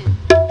 স্বামী।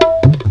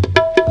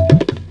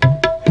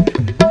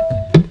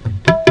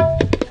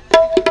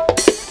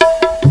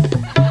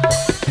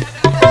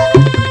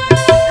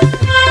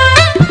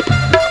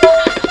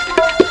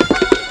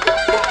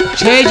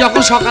 সেই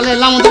যখন সকালে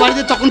এলাম ওদের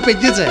বাড়িতে তখন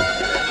পেঁচিয়েছে।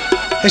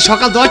 এই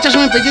সকাল 10টার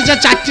সময় পেঁচিয়েছে,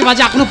 4টে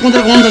বাজে এখনো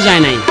পনের গন্ধ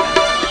যায় নাই।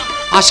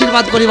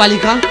 আশীর্বাদ করি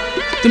বালিকা,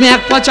 তুমি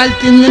এক পা চাল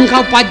 3 দিন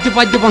খাও, 5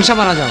 দিয়ে বাসা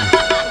মারা যাও।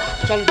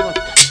 চলো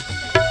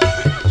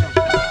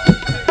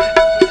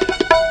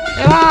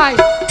এ ভাই,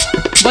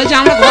 বলছি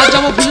আমরা ঘর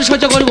যাবো, পুলিশ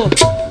সহ্য করবো।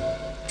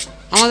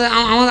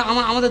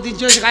 আমাদের দিন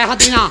চলেছে, গায়ে হাত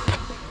দিই না।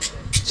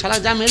 শালা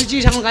যা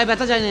মেরেছিস এখন গায়ে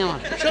ব্যথা যায় না আমার।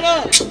 শোনো,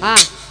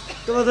 হ্যাঁ,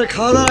 তোমাদের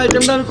খাওয়া দাওয়ার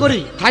আইটেমটা আমি করি।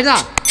 খাইদা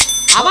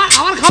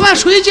আমার খাবার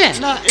শুয়েছে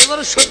না,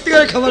 এবারে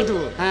সত্যিকারের খাবার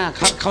দেবো। হ্যাঁ,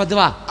 খাবার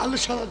দেবা। আলু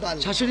সাদা ডাল।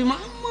 শাশুড়ি মা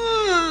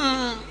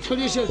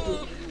সরিয়েছে একটু।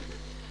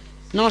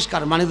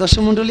 নমস্কার মানে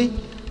দর্শক মণ্ডলী,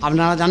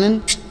 আপনারা জানেন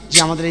যে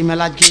আমাদের এই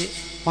মেলা আজকে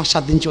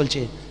 5-7 দিন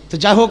চলছে। তো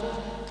যাই হোক,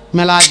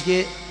 মেলা আজকে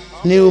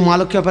নিউ মা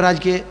লক্ষ্মী অপেরা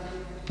আজকে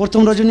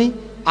প্রথম রজনী।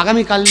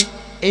 আগামীকাল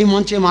এই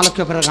মঞ্চে মা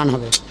লক্ষ্মী অপেরার গান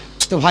হবে।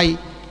 তো ভাই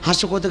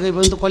হাস্যকৌতুক এই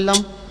পর্যন্ত করলাম।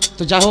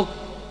 তো যাই হোক,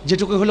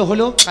 যেটুকু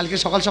হলো কালকে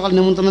সকাল সকাল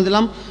নিমন্ত্রণ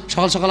দিলাম,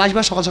 সকাল সকাল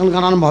আসবে, সকাল সকাল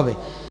গান আরম্ভ হবে।